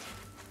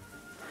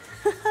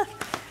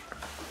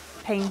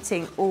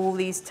painting all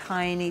these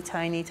tiny,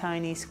 tiny,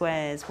 tiny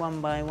squares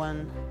one by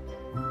one.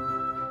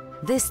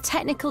 This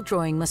technical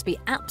drawing must be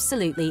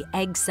absolutely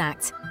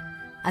exact,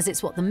 as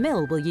it's what the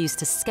mill will use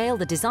to scale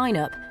the design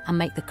up and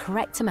make the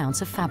correct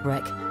amount of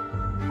fabric.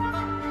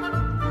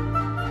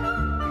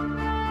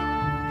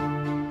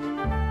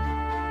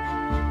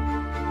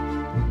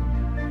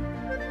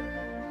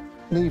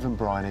 Niamh and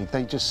Bryony,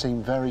 they just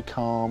seem very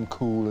calm,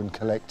 cool and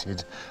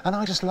collected. And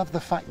I just love the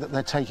fact that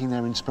they're taking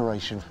their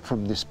inspiration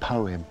from this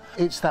poem.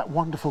 It's that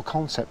wonderful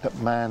concept that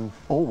man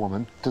or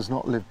woman does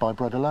not live by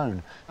bread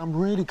alone. I'm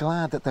really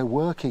glad that they're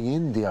working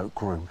in the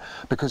Oak Room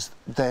because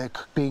they're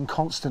being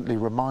constantly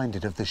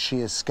reminded of the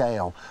sheer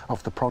scale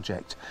of the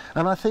project.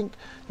 And I think,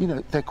 you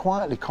know, they're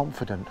quietly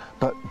confident,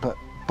 but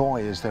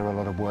boy, is there a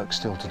lot of work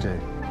still to do.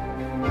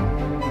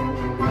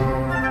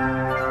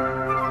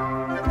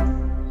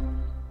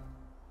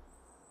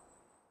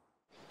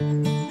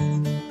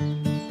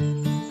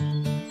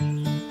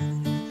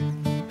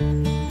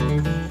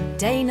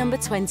 Day number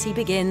 20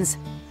 begins,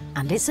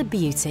 and it's a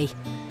beauty.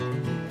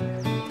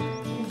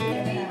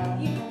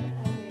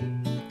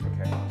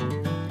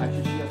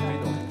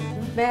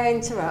 May I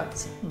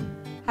interrupt?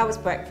 How was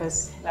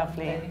breakfast?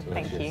 Lovely,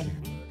 thank you.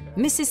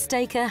 Mrs.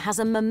 Staker has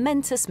a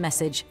momentous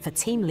message for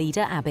team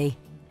leader Abby.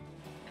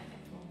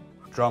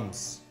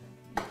 Drums.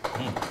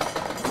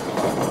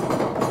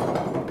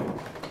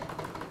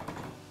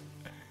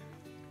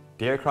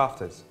 Dear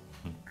crafters,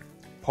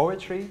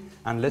 poetry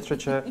and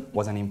literature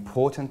was an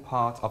important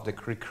part of the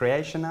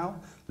recreational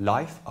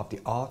life of the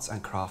arts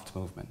and craft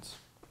movement.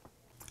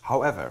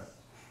 However,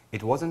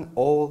 it wasn't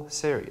all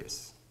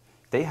serious.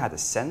 They had a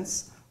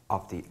sense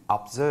of the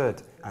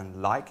absurd and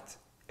liked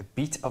a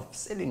bit of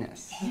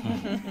silliness.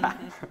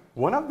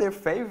 One of their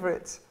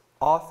favorite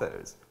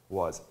authors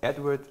was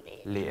Edward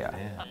Lear,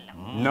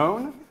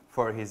 known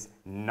for his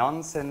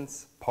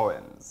nonsense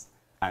poems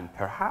and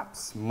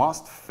perhaps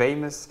most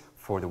famous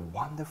for the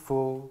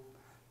wonderful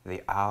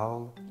The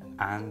Owl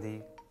and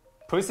the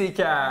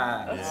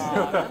Pussycat.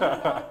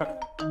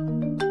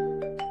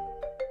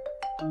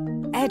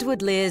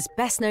 Edward Lear's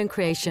best-known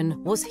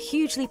creation was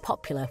hugely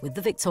popular with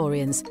the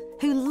Victorians,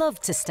 who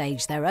loved to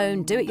stage their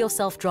own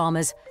do-it-yourself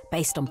dramas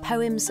based on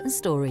poems and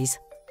stories.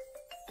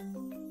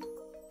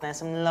 There's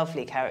some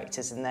lovely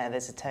characters in there.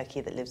 There's a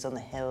turkey that lives on the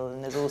hill,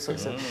 and there's all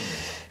sorts of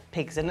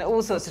pigs and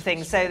all sorts of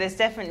things. So there's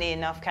definitely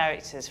enough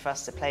characters for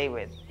us to play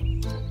with.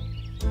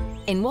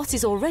 In what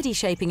is already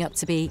shaping up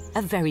to be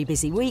a very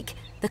busy week,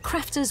 the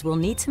crafters will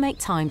need to make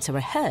time to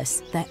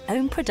rehearse their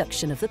own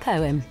production of the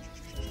poem.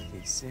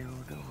 We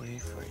sailed away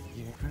for a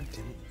year.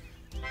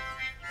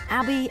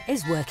 Abby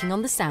is working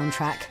on the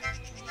soundtrack.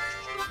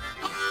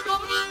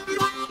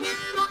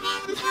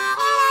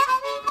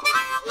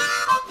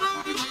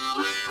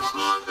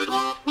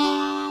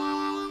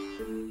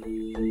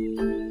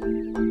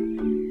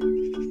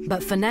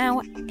 But for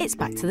now, it's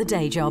back to the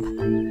day job.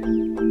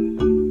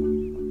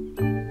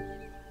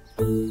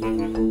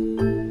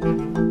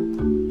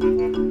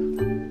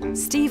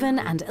 Stephen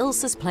and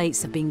Ilsa's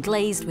plates have been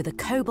glazed with a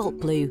cobalt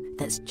blue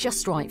that's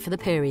just right for the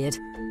period.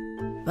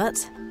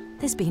 But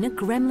there's been a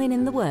gremlin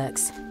in the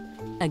works.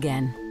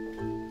 Again.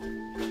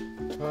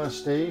 Hi,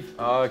 Steve.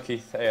 Oh,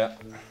 Keith, yeah.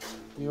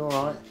 You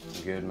all right?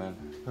 Good, man.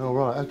 All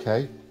right,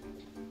 okay.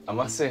 I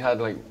must say I had,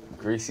 like,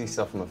 greasy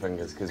stuff on my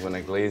fingers, because when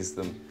I glazed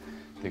them,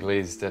 the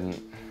glaze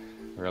didn't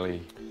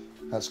really...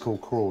 That's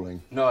called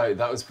crawling. No,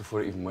 that was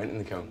before it even went in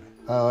the kiln.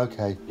 Oh,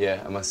 okay.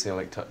 Yeah, I must say I,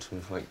 like, touched them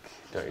with, like,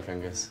 dirty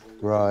fingers.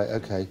 Right,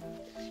 okay.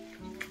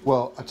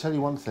 Well, I'll tell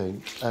you one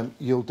thing.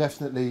 You'll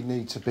definitely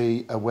need to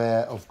be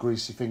aware of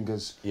greasy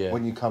fingers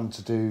when you come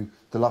to do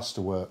the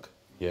lustre work.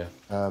 Yeah.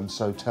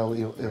 So tell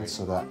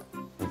Ilsa that.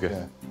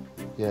 Okay.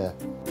 Yeah.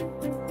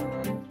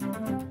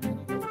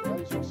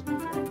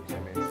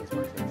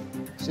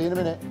 See you in a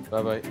minute.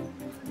 Bye-bye.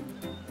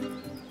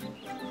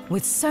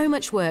 With so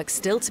much work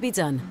still to be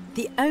done,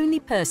 the only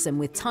person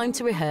with time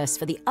to rehearse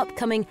for the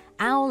upcoming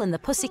Owl and the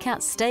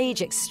Pussycat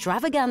stage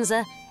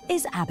extravaganza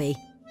is Abby.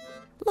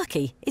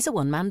 Lucky is a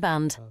one-man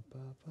band.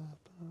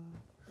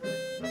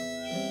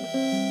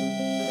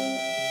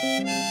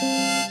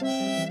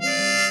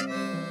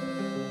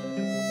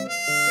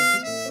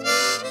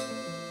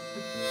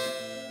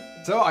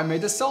 So I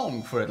made a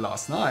song for it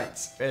last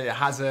night. It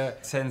has a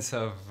sense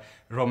of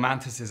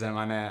romanticism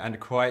and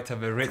quite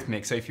of a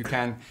rhythmic. So if you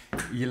can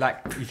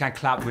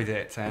clap with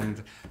it,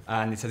 and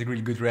it has a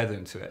really good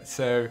rhythm to it.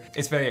 So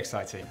it's very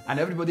exciting, and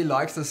everybody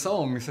likes the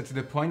song. So to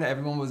the point that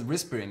everyone was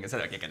whispering, I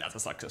said, "Okay, that's a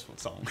successful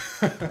song."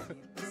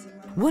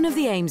 One of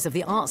the aims of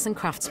the arts and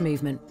crafts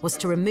movement was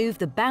to remove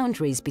the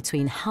boundaries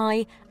between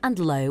high and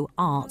low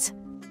art.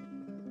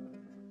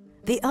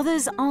 The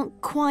others aren't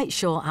quite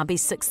sure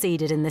Abby's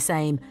succeeded in this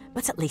aim,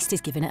 but at least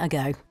he's given it a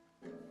go.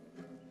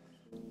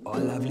 Oh,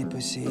 lovely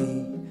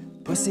pussy,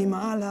 pussy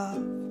my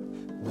love,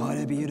 what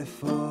a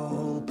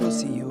beautiful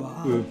pussy you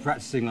are. We were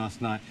practicing last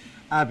night.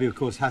 Abby, of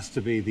course, has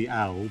to be the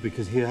owl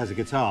because he has a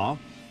guitar.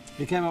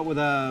 He came up with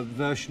a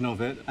version of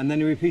it, and then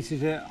he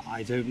repeated it,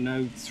 I don't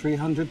know,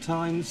 300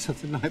 times,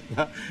 something like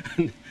that.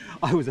 And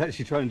I was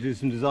actually trying to do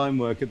some design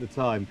work at the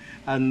time,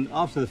 and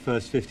after the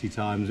first 50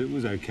 times, it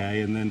was okay,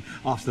 and then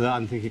after that,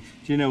 I'm thinking,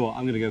 do you know what,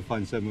 I'm going to go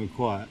find somewhere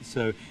quiet.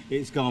 So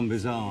it's gone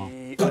bizarre.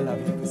 Oh,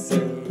 lovely pussy,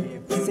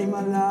 pussy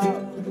my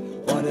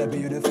love, what a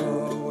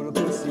beautiful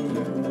pussy you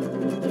are.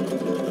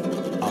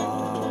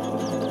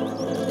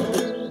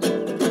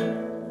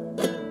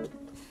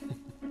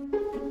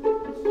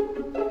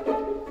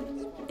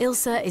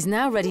 Ilse is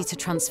now ready to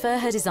transfer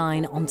her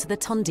design onto the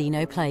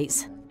Tondino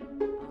plates.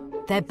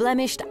 They're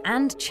blemished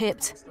and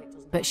chipped,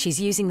 but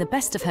she's using the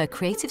best of her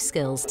creative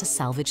skills to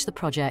salvage the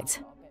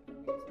project.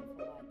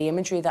 The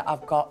imagery that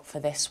I've got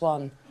for this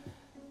one,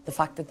 the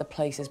fact that the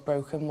plate is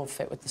broken will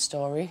fit with the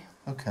story.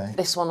 Okay.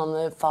 This one on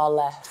the far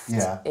left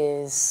Yeah.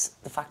 is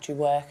the factory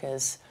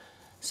workers.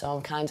 So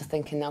I'm kind of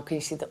thinking now, can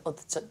you see that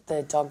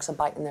the dogs are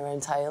biting their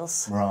own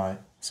tails? Right.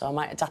 So I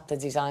might adapt the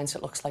design so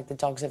it looks like the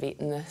dogs have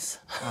eaten this.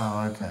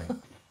 Oh, okay.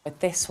 With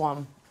this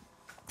one,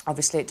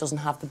 obviously it doesn't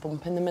have the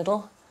bump in the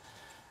middle.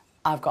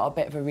 I've got a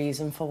bit of a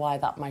reason for why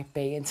that might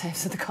be in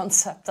terms of the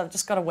concept. I've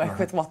just got to work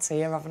with what's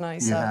here, haven't I? You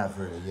So, have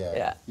really,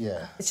 yeah.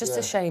 Yeah. It's just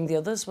a shame the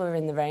others were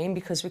in the rain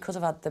because we could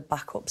have had the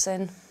backups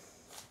in.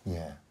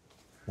 Yeah.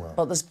 Well.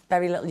 But there's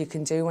very little you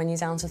can do when you're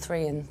down to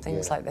 3 and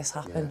things like this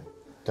happen. Yeah.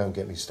 Don't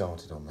get me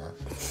started on that.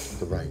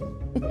 The rain.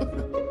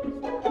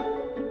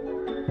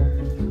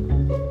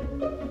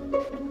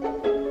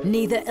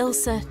 Neither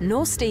Ilse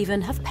nor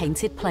Stephen have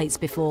painted plates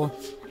before,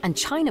 and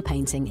china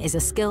painting is a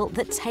skill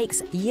that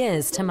takes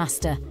years to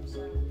master.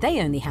 They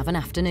only have an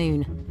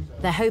afternoon.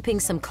 They're hoping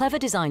some clever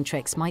design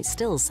tricks might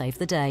still save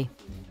the day.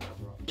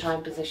 Try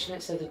and position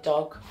it so the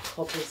dog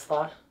covers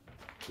that.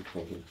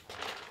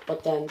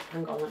 But then,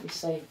 hang on, let me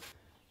see.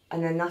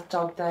 And then that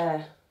dog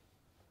there,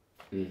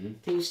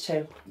 these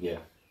two. Yeah,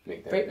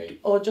 make that right.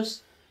 Or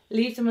just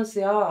leave them as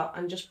they are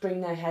and just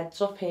bring their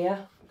heads up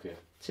here. Okay.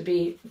 To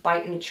be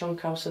biting a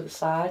chunk out of the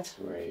side.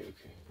 Right,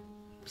 okay.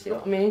 See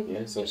what I mean?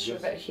 Yeah, so just for a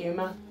bit of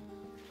humour.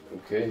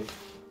 Okay.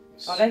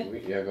 Got it?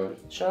 Sweet, yeah, got it.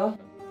 Sure.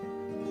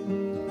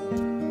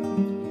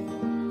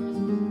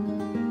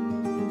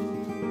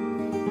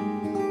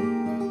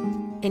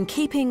 In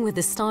keeping with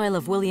the style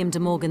of William de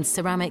Morgan's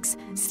ceramics,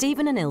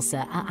 Stephen and Ilse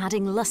are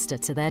adding lustre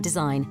to their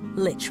design,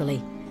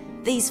 literally.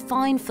 These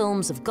fine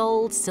films of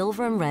gold,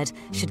 silver and red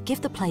should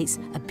give the plates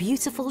a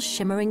beautiful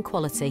shimmering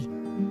quality.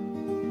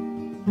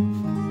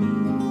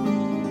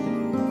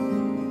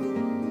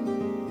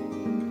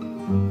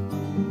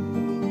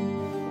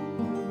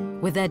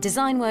 With their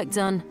design work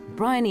done,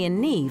 Bryony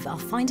and Neve are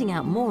finding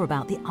out more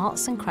about the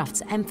arts and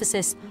crafts'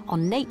 emphasis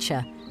on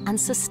nature and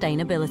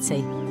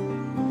sustainability.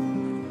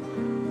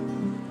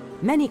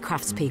 Many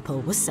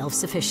craftspeople were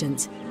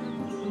self-sufficient.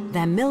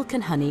 Their milk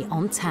and honey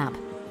on tap.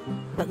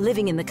 But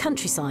living in the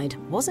countryside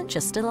wasn't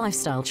just a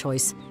lifestyle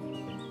choice.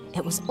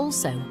 It was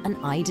also an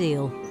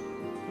ideal.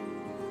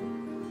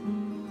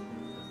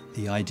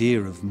 The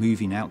idea of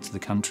moving out to the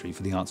country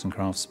for the arts and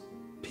crafts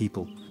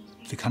people,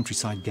 the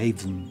countryside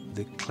gave them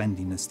the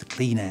cleanliness, the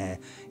clean air.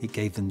 It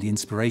gave them the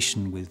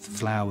inspiration with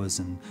flowers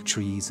and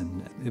trees,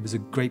 and it was a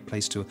great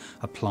place to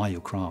apply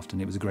your craft,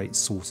 and it was a great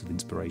source of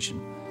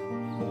inspiration.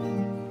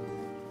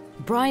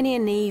 Bryony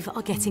and Neve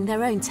are getting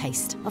their own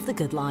taste of the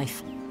good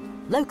life.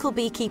 Local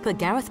beekeeper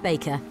Gareth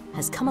Baker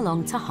has come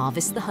along to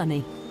harvest the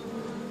honey.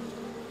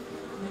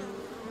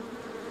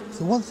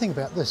 The one thing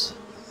about this,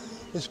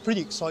 it's a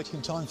pretty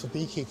exciting time for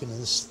beekeeping in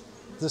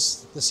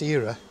this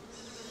era,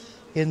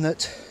 in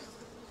that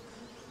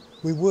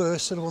we were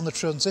sort of on the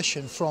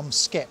transition from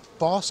skep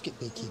basket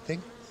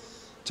beekeeping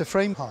to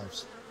frame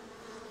hives.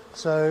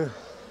 So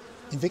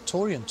in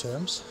Victorian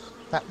terms,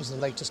 that was the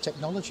latest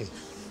technology.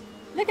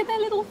 Look at their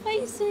little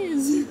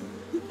faces.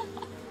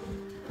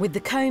 With the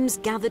combs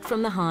gathered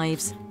from the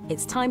hives,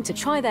 it's time to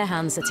try their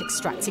hands at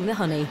extracting the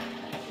honey,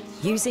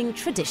 using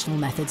traditional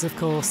methods, of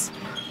course.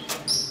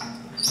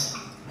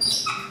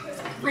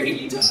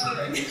 Really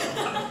tiring.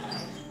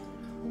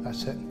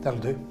 That's it, that'll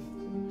do.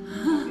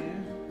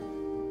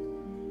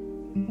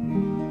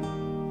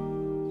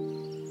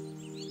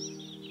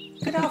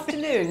 Good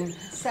afternoon.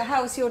 So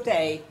how's your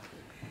day?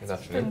 Good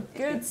afternoon.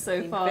 Good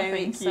so far,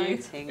 thank you.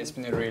 It's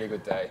been a really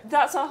good day.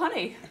 That's our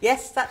honey.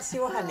 Yes, that's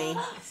your honey.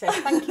 So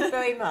thank you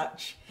very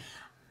much.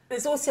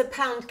 There's also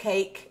pound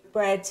cake,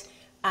 bread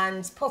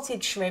and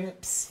potted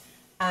shrimps,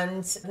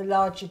 and the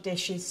larger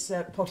dish is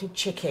potted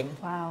chicken.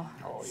 Wow.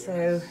 Oh, yes.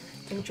 So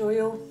enjoy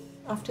your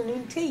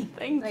afternoon tea.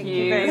 Thank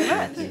you very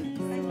much.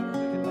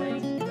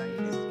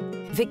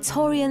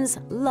 Victorians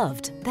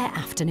loved their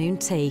afternoon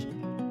tea.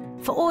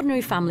 For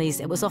ordinary families,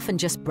 it was often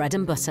just bread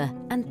and butter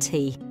and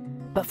tea.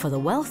 But for the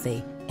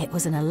wealthy, it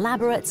was an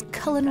elaborate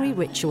culinary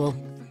ritual.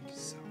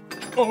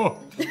 Oh,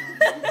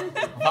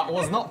 that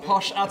was not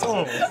posh at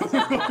all.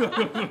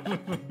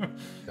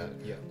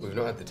 Yeah, we've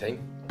not had the time.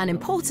 An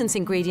important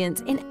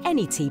ingredient in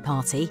any tea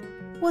party,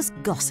 was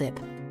gossip.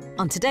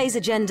 On today's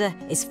agenda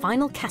is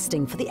final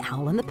casting for the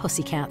Owl and the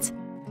Pussycat.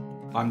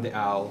 I'm the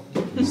owl.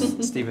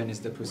 Stephen is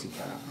the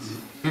pussycat.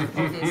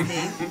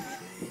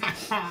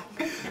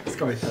 It's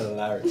gonna be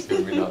hilarious.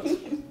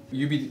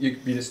 You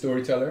be the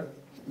storyteller.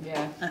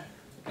 Yeah.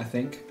 I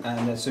think.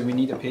 And so we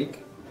need a pig.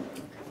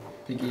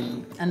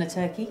 Piggy. And a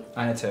turkey.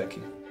 And a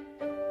turkey.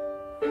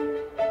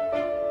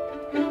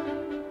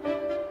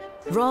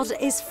 Rod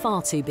is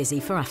far too busy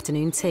for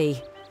afternoon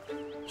tea.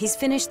 He's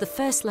finished the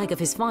first leg of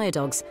his fire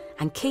dogs,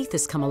 and Keith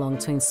has come along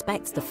to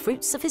inspect the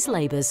fruits of his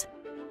labours.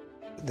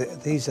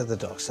 These are the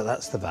dogs, so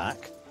that's the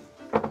back.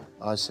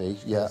 I see,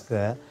 yeah. That's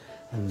there.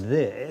 And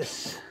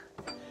this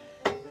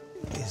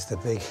is the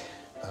big,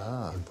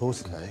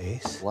 important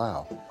piece.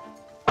 Wow.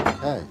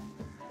 Okay.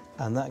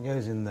 And that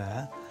goes in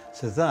there.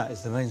 So that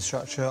is the main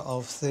structure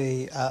of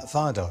the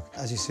fire dog.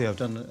 As you see, I've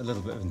done a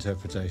little bit of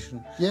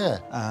interpretation. Yeah,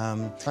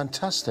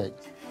 fantastic.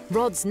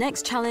 Rod's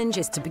next challenge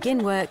is to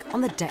begin work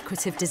on the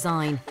decorative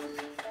design.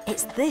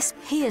 It's this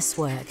pierce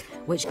work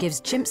which gives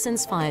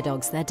Jimpson's fire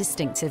dogs their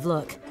distinctive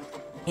look.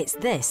 It's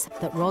this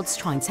that Rod's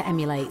trying to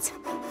emulate.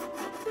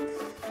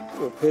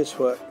 Well, pierce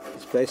work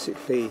is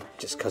basically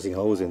just cutting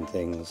holes in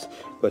things,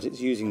 but it's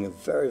using a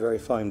very, very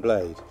fine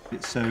blade.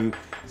 It's so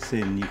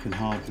thin you can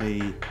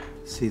hardly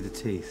see the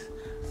teeth.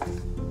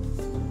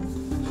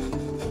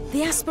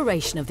 The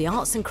aspiration of the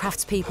arts and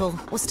crafts people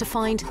was to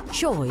find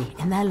joy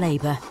in their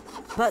labour.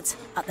 But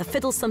at the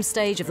fiddlesome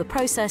stage of the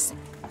process,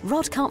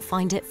 Rod can't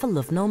find it for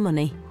love nor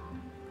money.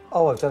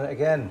 Oh, I've done it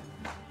again.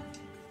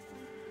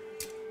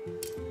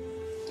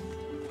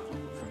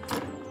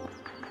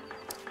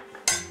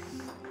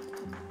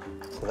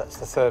 So that's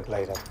the third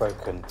blade I've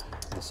broken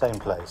in the same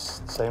place,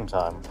 at the same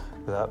time,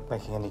 without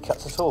making any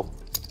cuts at all.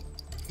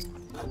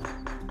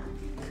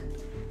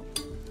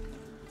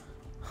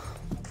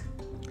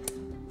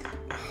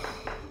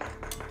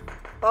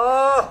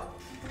 Oh!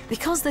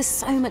 Because there's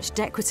so much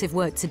decorative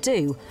work to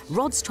do,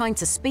 Rod's trying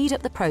to speed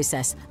up the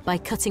process by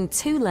cutting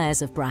 2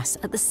 layers of brass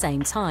at the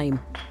same time.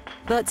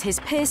 But his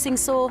piercing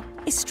saw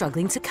is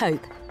struggling to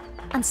cope,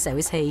 and so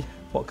is he.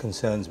 What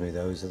concerns me,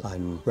 though, is that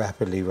I'm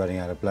rapidly running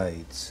out of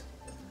blades,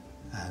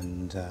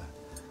 and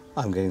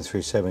I'm getting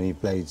through so many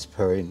blades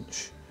per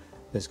inch.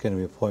 There's going to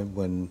be a point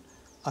when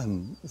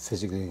I'm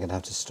physically going to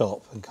have to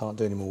stop and can't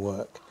do any more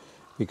work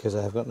because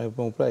I have got no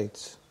more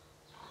blades.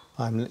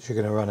 I'm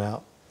literally going to run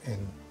out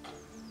in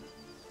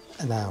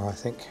an hour, I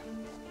think.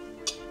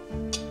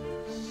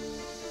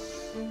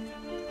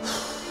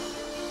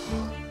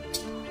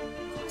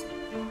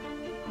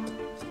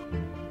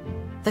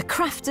 The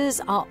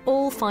crafters are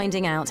all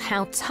finding out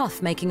how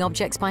tough making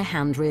objects by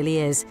hand really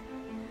is.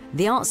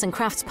 The arts and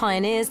crafts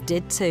pioneers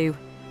did too.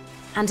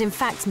 And in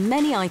fact,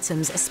 many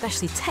items,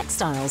 especially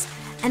textiles,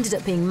 ended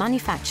up being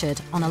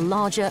manufactured on a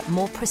larger,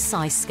 more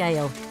precise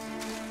scale.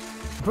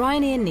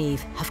 Bryony and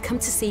Neve have come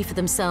to see for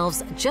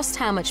themselves just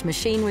how much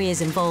machinery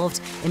is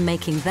involved in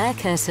making their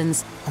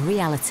curtains a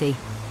reality.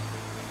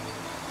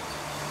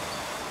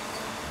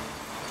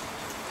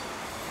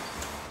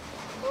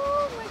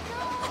 Oh my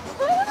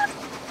God!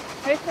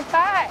 Here's the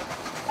bag.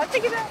 I'll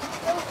pick it up.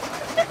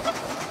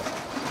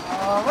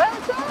 Oh,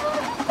 well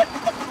done!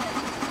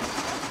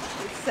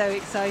 It's so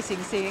exciting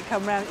seeing it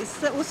come round.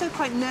 It's also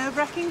quite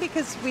nerve-wracking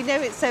because we know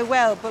it so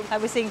well, but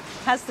we're seeing,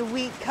 has the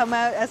wheat come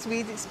out as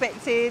we'd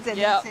expected? And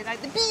Yep. say,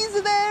 like, the bees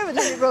are there, and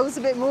then it rolls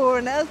a bit more,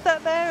 and how's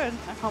that there? And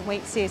I can't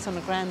wait to see it on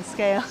a grand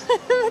scale.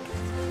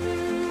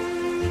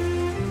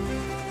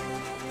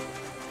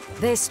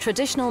 This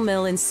traditional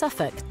mill in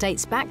Suffolk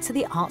dates back to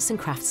the arts and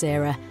crafts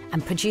era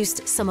and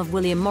produced some of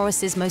William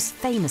Morris's most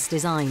famous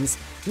designs,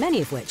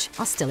 many of which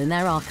are still in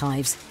their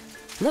archives.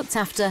 Looked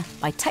after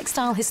by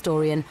textile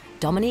historian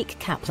Dominique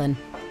Kaplan.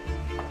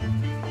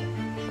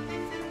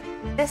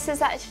 This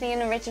is actually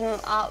an original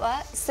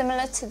artwork,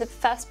 similar to the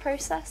first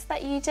process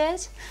that you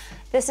did.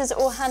 This is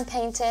all hand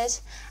painted,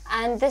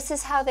 and this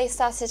is how they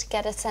started to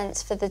get a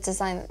sense for the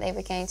design that they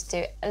were going to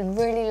do. A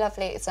really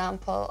lovely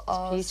example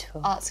of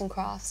arts and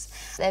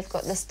crafts. They've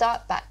got this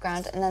dark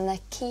background, and then they're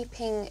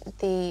keeping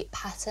the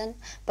pattern,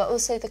 but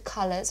also the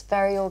colours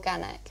very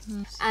organic.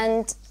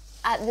 And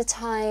at the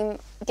time,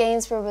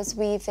 Gainsborough was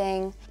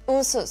weaving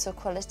all sorts of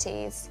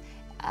qualities,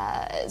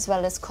 as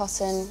well as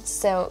cotton,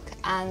 silk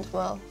and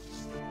wool.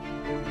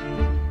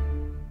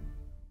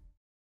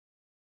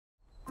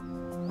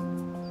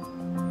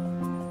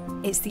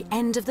 It's the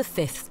end of the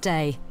 5th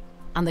day,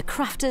 and the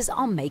crafters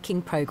are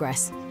making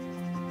progress.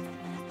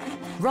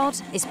 Rod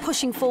is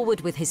pushing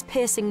forward with his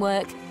piercing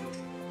work,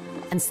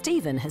 and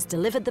Stephen has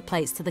delivered the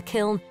plates to the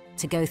kiln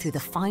to go through the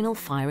final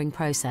firing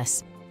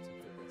process.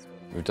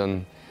 We've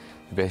done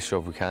the best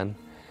job we can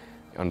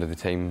under the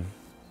time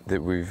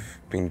that we've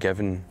been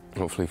given.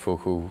 Hopefully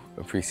folk will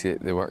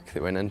appreciate the work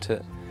that went into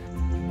it.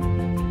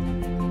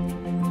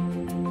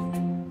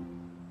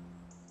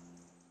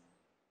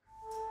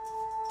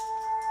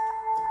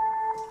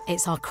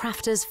 It's our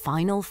crafters'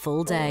 final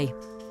full day.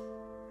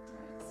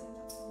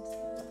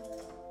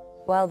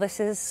 Well, this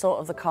is sort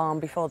of the calm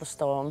before the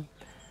storm.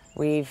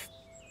 We've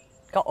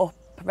got up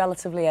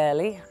relatively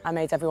early. I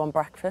made everyone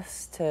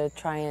breakfast to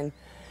try and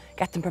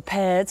get them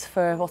prepared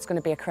for what's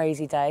going to be a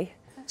crazy day.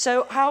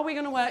 So how are we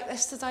going to work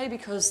this today?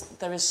 Because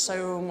there is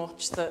so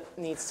much that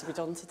needs to be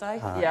done today.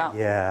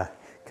 Yeah.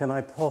 Can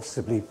I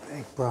possibly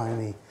beg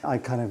Bryony? I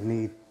kind of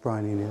need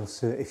Bryony and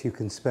Ilse, if you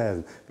can spare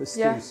them. But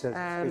Stu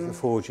said leave the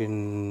forge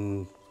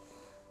in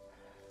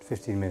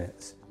 15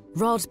 minutes.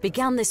 Rod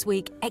began this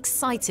week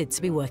excited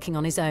to be working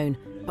on his own,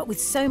 but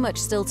with so much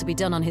still to be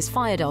done on his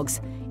fire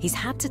dogs, he's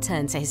had to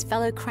turn to his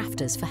fellow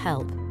crafters for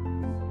help.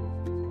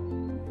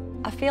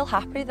 I feel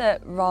happy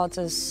that Rod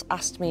has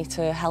asked me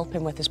to help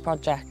him with his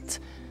project.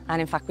 And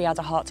in fact, we had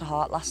a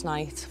heart-to-heart last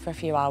night for a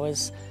few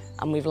hours,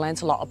 and we've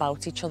learnt a lot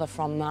about each other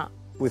from that.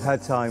 We've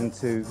had time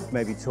to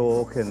maybe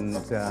talk and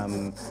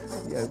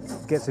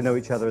get to know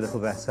each other a little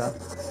better.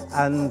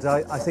 And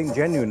I think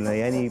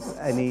genuinely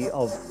any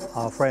of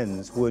our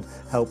friends would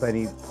help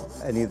any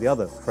of the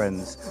other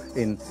friends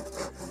in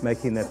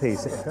making their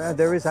piece.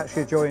 There is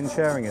actually a joy in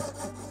sharing it.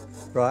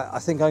 Right, I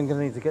think I'm going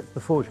to need to get to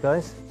the forge,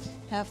 guys.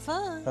 Have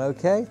fun.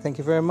 Okay, thank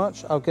you very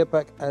much. I'll get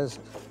back as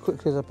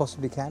quickly as I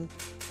possibly can.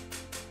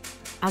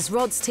 As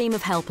Rod's team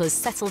of helpers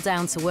settle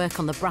down to work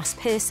on the brass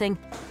piercing,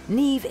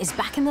 Niamh is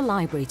back in the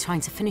library trying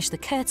to finish the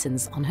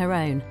curtains on her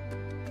own.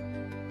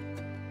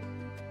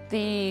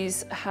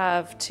 These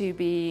have to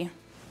be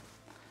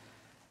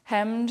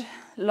hemmed,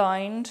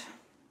 lined,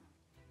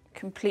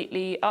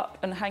 completely up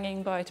and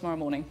hanging by tomorrow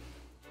morning,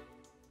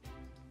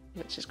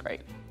 which is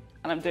great.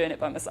 And I'm doing it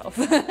by myself.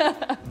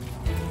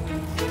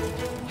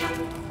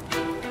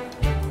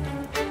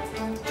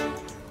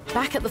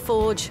 Back at the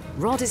forge,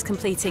 Rod is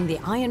completing the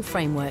iron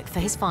framework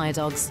for his fire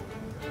dogs.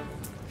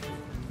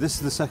 This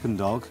is the second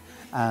dog,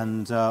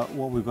 and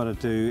what we've got to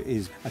do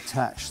is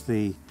attach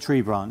the tree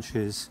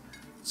branches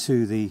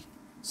to the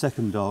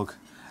second dog,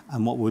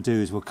 and what we'll do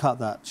is we'll cut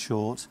that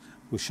short,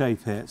 we'll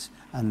shape it,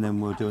 and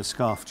then we'll do a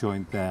scarf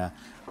joint there.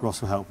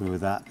 Ross will help me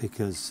with that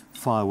because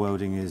fire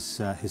welding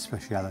is his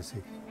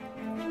speciality.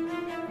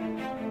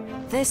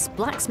 This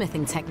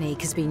blacksmithing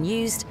technique has been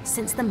used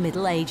since the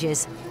Middle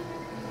Ages.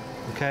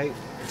 Okay,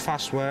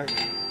 fast work.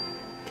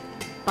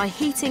 By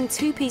heating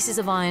 2 pieces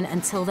of iron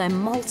until they're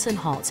molten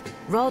hot,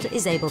 Rod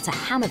is able to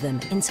hammer them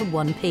into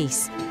one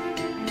piece.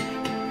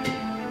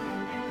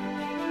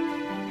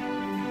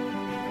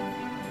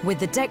 With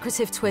the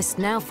decorative twist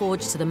now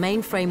forged to the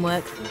main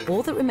framework,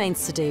 all that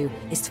remains to do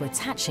is to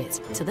attach it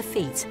to the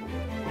feet.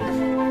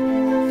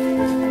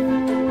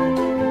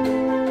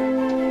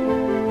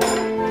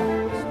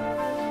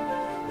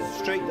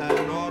 Straight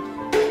down, Rod.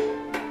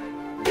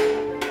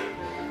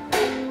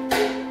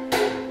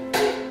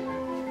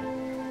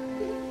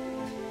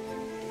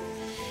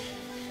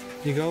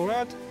 You go,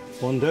 Rod.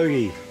 One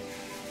doggy.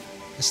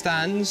 It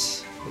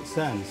stands. It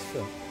stands.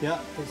 So, yeah,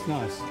 it's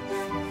nice.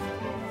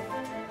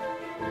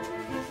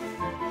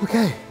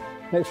 Okay,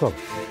 next one.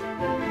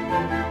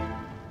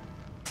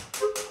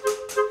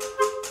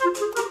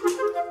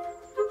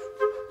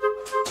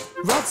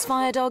 Rod's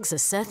fire dogs are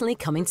certainly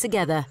coming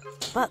together,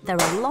 but they're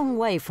a long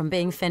way from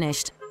being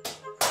finished.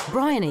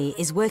 Bryony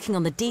is working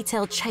on the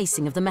detailed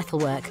chasing of the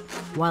metalwork,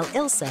 while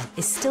Ilse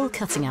is still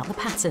cutting out the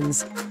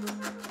patterns.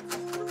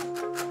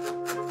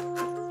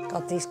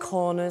 God, these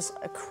corners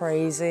are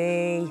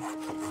crazy.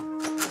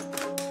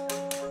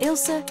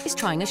 Ilse is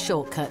trying a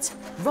shortcut.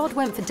 Rod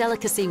went for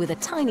delicacy with a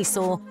tiny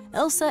saw.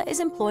 Ilse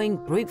is employing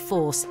brute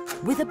force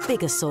with a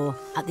bigger saw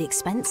at the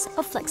expense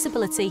of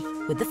flexibility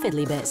with the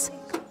fiddly bits.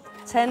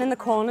 Turning the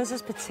corners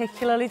is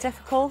particularly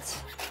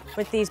difficult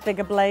with these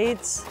bigger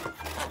blades.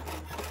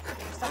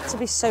 Just have to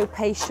be so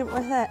patient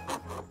with it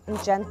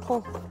and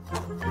gentle.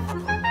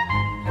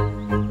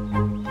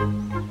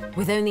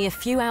 With only a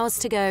few hours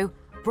to go,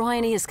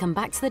 Bryony has come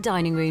back to the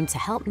dining room to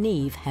help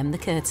Niamh hem the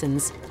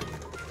curtains.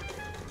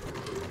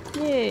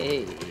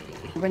 Yay!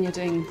 When you're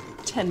doing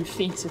 10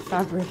 feet of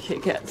fabric,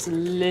 it gets a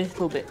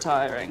little bit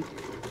tiring.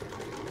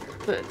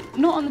 But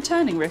not on the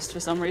turning wrist for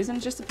some reason,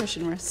 just the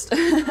pushing wrist.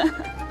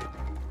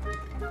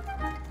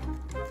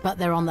 But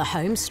they're on the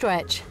home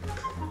stretch.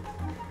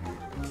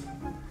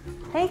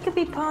 They could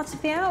be part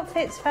of the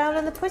outfits found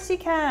in the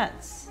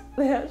Pussycats.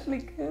 They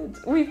actually could.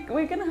 We're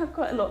going to have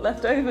quite a lot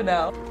left over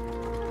now.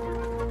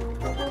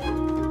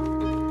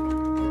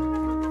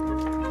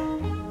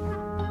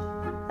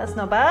 That's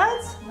not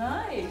bad.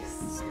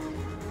 Nice.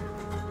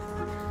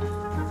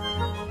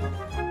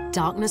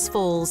 Darkness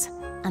falls,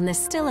 and there's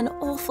still an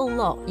awful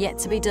lot yet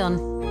to be done.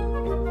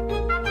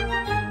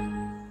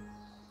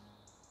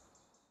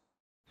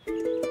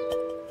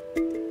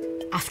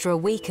 After a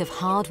week of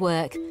hard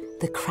work,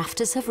 the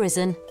crafters have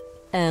risen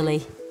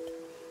early.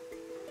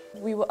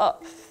 We were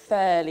up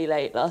fairly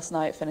late last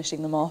night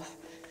finishing them off.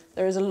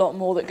 There is a lot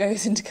more that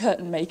goes into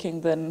curtain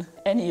making than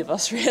any of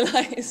us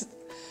realised.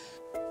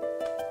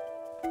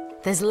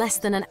 There's less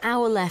than an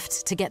hour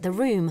left to get the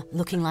room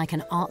looking like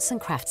an arts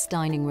and crafts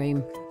dining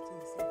room.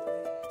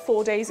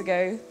 4 days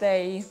ago,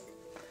 they,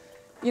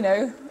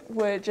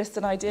 were just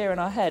an idea in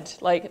our head.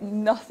 Like,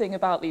 nothing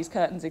about these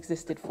curtains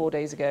existed 4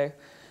 days ago.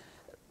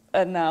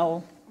 And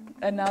now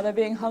they're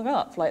being hung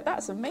up. Like,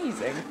 that's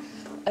amazing.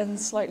 and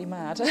slightly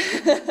mad.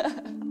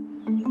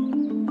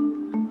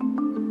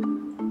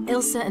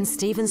 Ilse and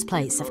Stephen's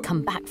plates have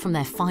come back from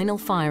their final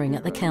firing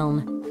at the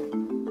kiln.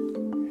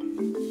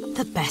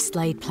 The best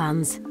laid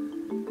plans.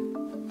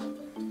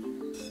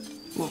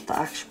 What the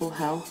actual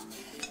hell?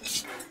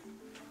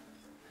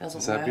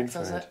 Hasn't worked,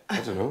 does it?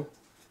 I don't know.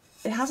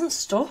 It hasn't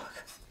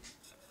stuck.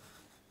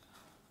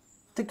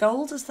 The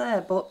gold is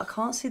there, but I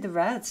can't see the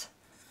red.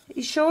 Are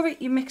you sure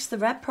you mixed the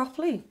red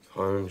properly?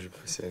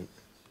 100%.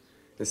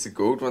 It's the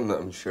gold one that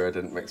I'm sure I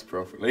didn't mix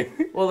properly.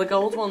 Well, the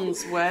gold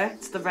ones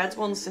worked, the red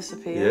ones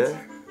disappeared.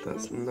 Yeah,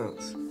 that's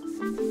nuts.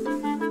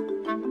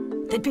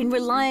 They'd been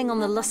relying on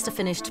the lustre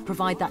finish to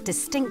provide that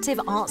distinctive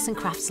arts and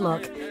crafts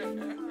look.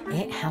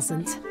 It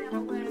hasn't.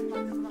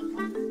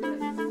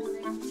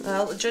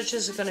 Well, the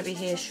judges are going to be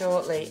here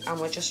shortly, and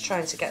we're just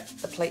trying to get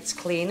the plates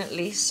clean at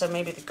least, so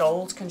maybe the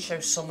gold can show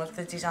some of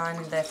the design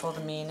and therefore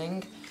the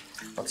meaning.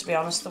 But to be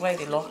honest, the way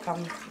they look,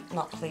 I'm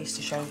not pleased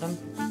to show them.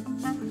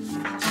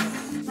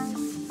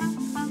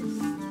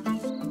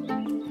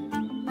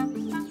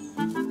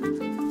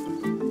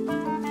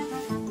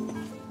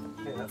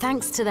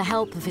 Thanks to the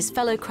help of his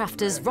fellow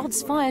crafters,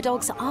 Rod's fire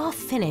dogs are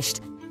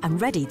finished and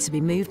ready to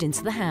be moved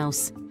into the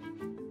house.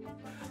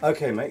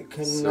 OK, mate,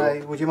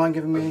 would you mind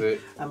giving me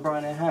and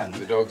Brian a hand?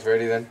 The dog's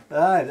ready then?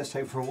 Let's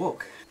take for a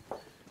walk.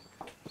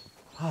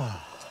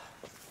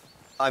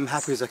 I'm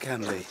happy as I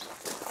can be,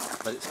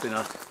 but it's been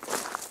a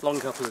long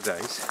couple of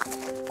days.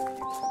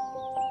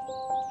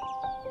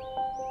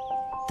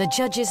 The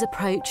judges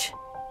approach.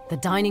 The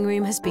dining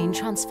room has been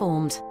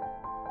transformed.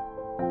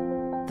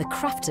 The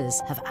crafters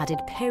have added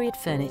period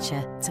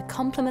furniture to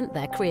complement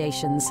their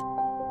creations.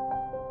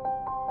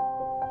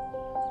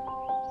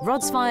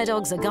 Rod's fire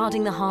dogs are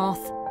guarding the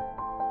hearth.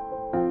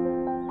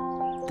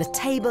 The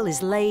table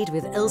is laid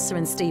with Ilse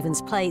and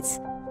Stephen's plates.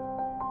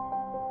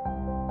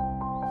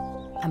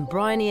 And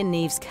Bryony and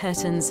Neve's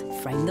curtains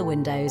frame the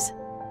windows.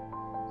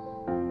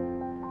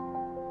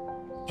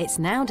 It's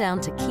now down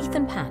to Keith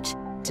and Patch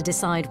to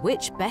decide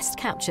which best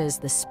captures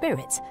the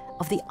spirit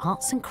of the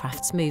arts and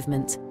crafts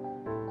movement.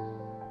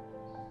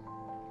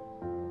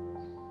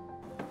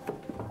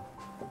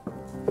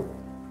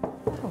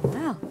 Oh,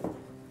 wow.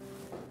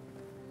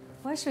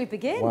 Where should we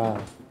begin? Wow.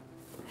 Oh,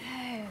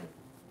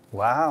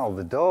 Wow,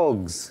 the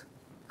dogs.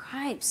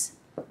 cripes.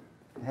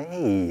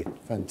 Hey.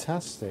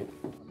 Fantastic.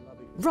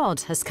 Rod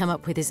has come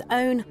up with his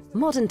own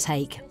modern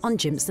take on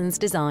Jimson's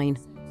design.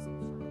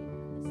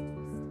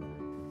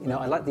 You know,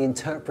 I like the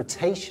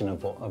interpretation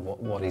of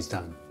what he's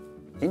done.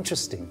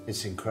 Interesting.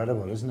 It's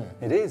incredible, isn't it?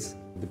 It is.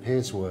 The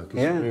Pierce work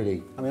is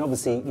really... I mean,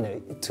 obviously, you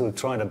know, to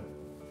try to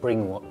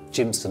bring what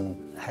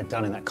Jimson had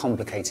done in that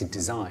complicated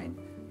design,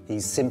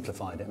 he's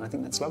simplified it, and I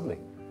think that's lovely.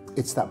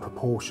 It's that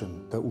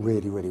proportion that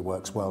really, really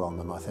works well on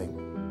them, I think.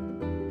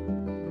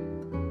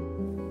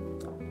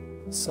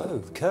 So,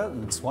 the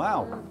curtains,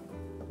 wow.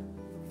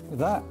 Look at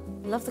that.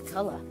 Love the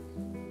colour.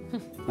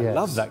 I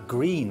love that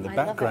green, the I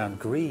love background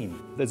green.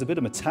 There's a bit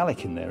of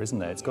metallic in there, isn't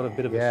there? It's got a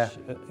bit of a,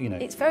 you know...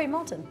 It's very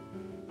modern,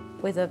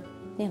 with a,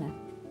 you know,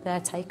 their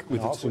take on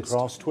With it. arts and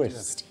crafts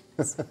twist.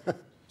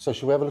 So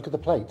shall we have a look at the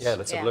plates? Yeah,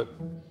 let's have a look.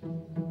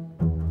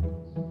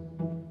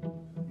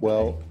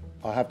 Well,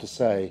 I have to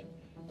say,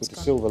 with the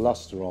silver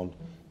lustre on,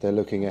 they're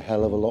looking a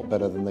hell of a lot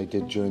better than they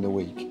did during the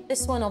week.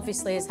 This one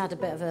obviously has had a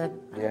bit of an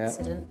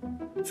accident.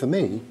 For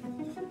me,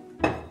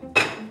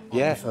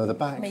 yeah, further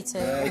back. Me too.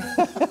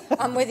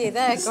 I'm with you,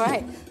 they're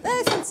great.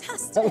 They're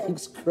fantastic. That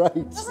looks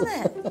great. Doesn't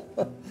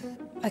it?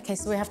 OK,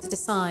 so we have to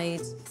decide.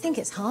 I think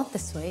it's hard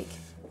this week.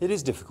 It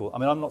is difficult. I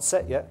mean, I'm not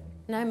set yet.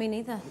 No, me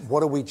neither.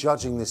 What are we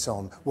judging this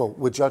on? Well,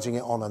 we're judging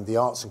it on the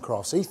arts and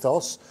crafts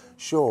ethos,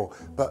 sure,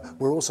 but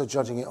we're also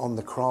judging it on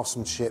the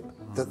craftsmanship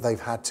that they've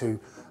had to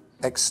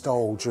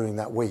extol during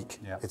that week.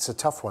 Yeah. It's a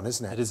tough one,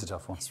 isn't it? It is a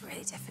tough one. It's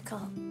really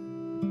difficult.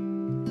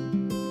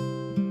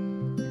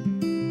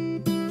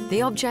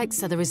 The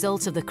objects are the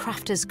result of the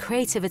crafter's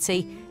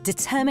creativity,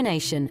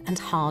 determination and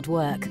hard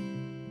work.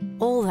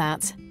 All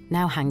that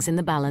now hangs in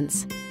the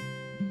balance.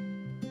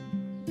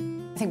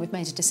 I think we've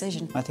made a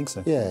decision. I think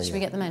so. Yeah. Should we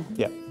get them in?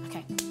 Yeah.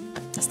 OK,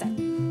 let's do.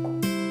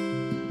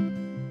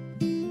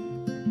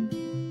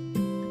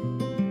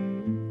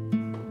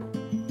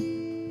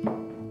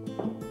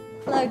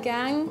 Hello,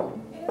 gang.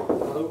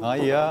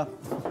 Hiya.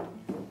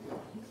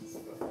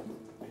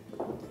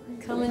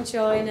 Come and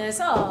join us.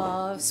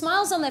 Oh,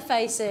 smiles on their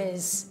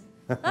faces.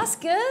 That's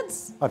good.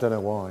 I don't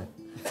know why.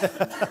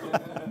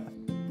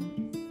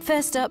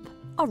 First up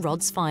are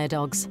Rod's fire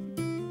dogs.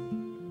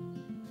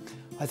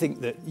 I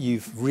think that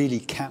you've really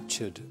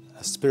captured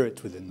a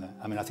spirit within there.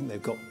 I mean, I think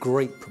they've got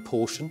great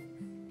proportion.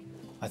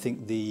 I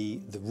think the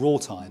raw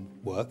time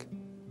work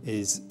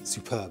is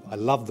superb. I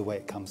love the way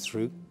it comes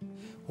through.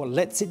 What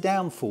lets it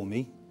down for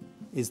me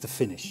is the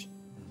finish.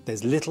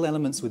 There's little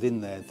elements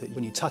within there that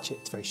when you touch it,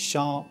 it's very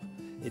sharp.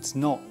 It's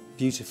not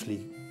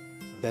beautifully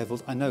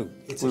beveled. I know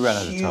it's We a ran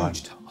out of time.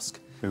 huge task.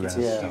 We It's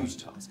ran a out of huge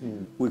time. task.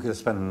 We could have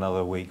spent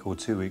another week or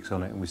 2 weeks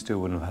on it and we still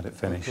wouldn't have had it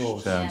finished,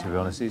 course. to be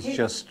honest. It's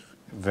just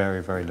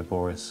Very, very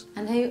laborious.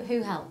 And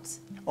who helped?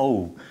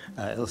 Oh,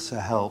 Ilse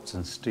helped,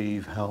 and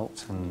Steve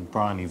helped, and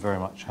Bryony very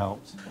much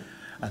helped.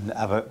 And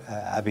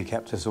Abby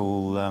kept us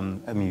all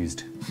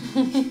amused.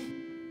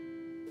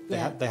 They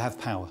have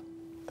power.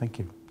 Thank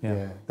you.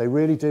 Yeah, they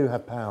really do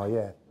have power,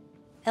 yeah.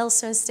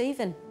 Elsa and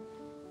Stephen.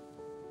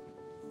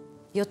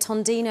 Your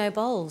Tondino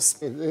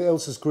bowls.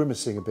 Elsa's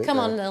grimacing a bit. Come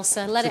there. on,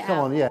 Elsa, let it out. Come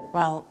on, yeah.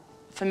 Well,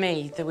 for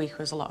me, the week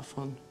was a lot of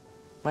fun.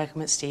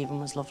 Working with Stephen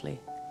was lovely.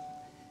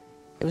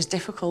 It was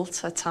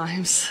difficult at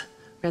times.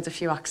 We had a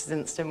few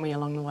accidents, didn't we,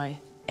 along the way?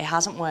 It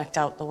hasn't worked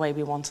out the way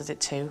we wanted it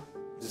to.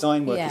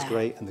 Design work is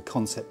great and the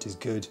concept is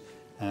good,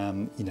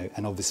 you know,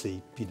 and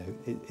obviously, you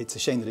know, it's a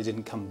shame that it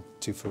didn't come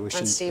to fruition.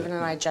 And Stephen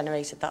and I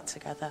generated that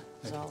together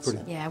as well.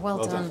 Brilliant. Yeah,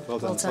 well done. Well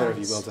done. Pair of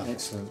you, well done.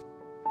 Excellent.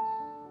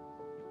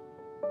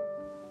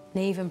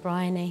 Neve and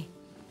Bryony.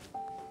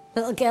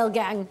 Little girl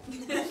gang.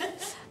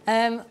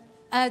 Tell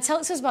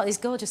us about these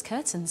gorgeous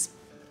curtains.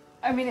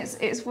 I mean,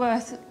 it's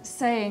worth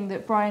saying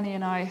that Bryony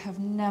and I have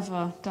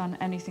never done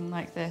anything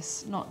like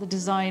this. Not the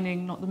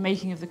designing, not the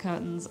making of the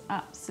curtains,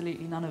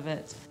 absolutely none of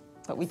it.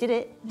 But we did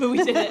it. But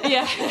we did it,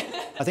 yeah.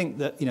 I think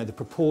that, you know, the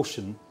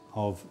proportion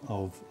of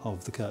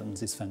the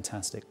curtains is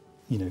fantastic.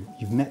 You know,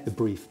 you've met the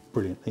brief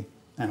brilliantly,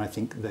 and I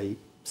think they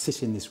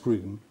sit in this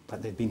room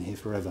like they've been here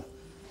forever.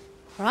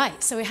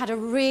 Right, so we had a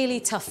really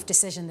tough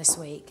decision this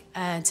week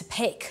to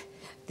pick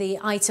the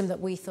item that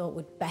we thought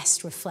would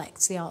best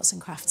reflect the arts and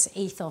crafts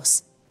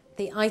ethos.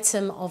 The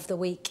item of the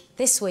week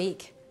this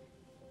week,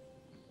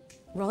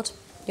 Rod,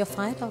 your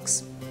fire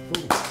dogs.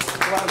 Well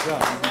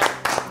done.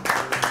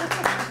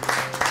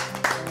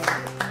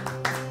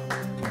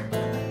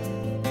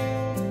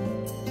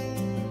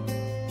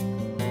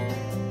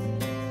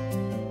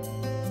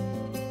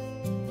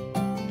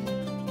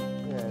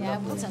 Yeah,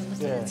 well done.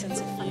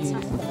 Fantastic.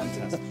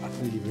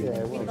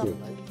 Yeah, well good.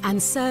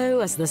 And so,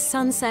 as the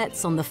sun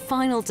sets on the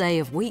final day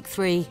of week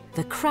 3,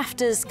 the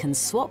crafters can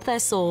swap their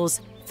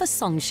saws for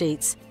song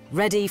sheets,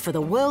 ready for the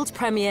world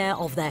premiere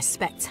of their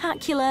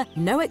spectacular,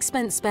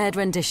 no-expense-spared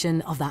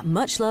rendition of that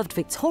much-loved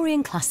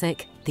Victorian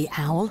classic, The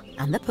Owl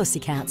and the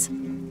Pussycat.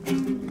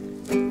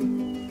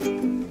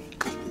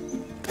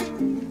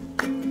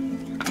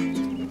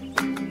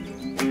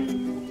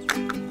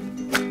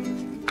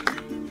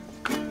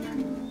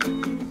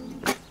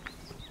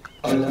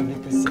 Oh, lovely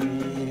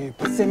pussy,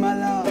 pussy my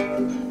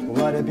love,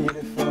 what a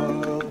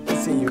beautiful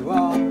pussy you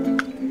are.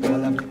 Oh,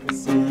 lovely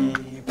pussy,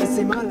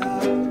 pussy my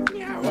love,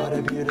 what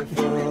a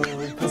beautiful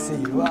pussy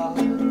you are.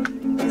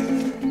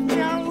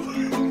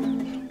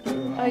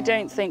 I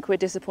don't think we're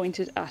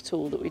disappointed at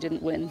all that we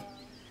didn't win.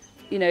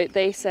 You know,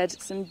 they said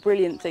some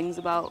brilliant things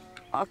about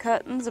our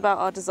curtains, about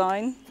our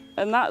design,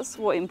 and that's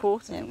what's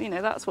important, you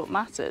know, that's what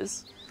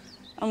matters.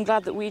 I'm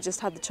glad that we just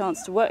had the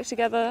chance to work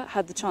together,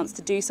 had the chance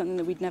to do something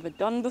that we'd never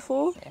done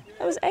before. Yeah.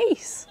 That was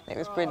ace. It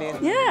was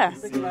brilliant. Yeah.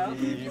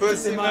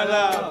 Pussy, my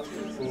love,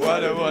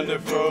 what a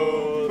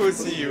wonderful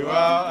pussy you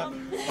are.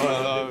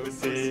 Oh,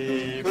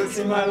 pussy,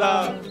 pussy, my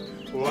love,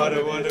 what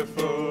a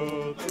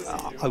wonderful pussy you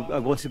are. I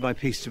wanted my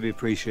piece to be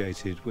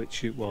appreciated,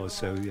 which it was.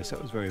 So yes,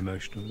 that was very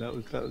emotional. That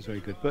was very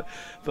good.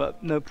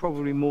 But no,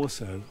 probably more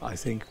so, I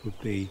think, would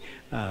be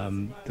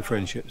the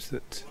friendships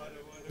that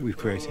we've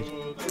created.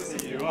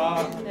 You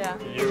are, yeah.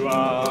 you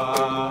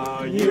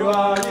are, you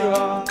are, you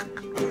are.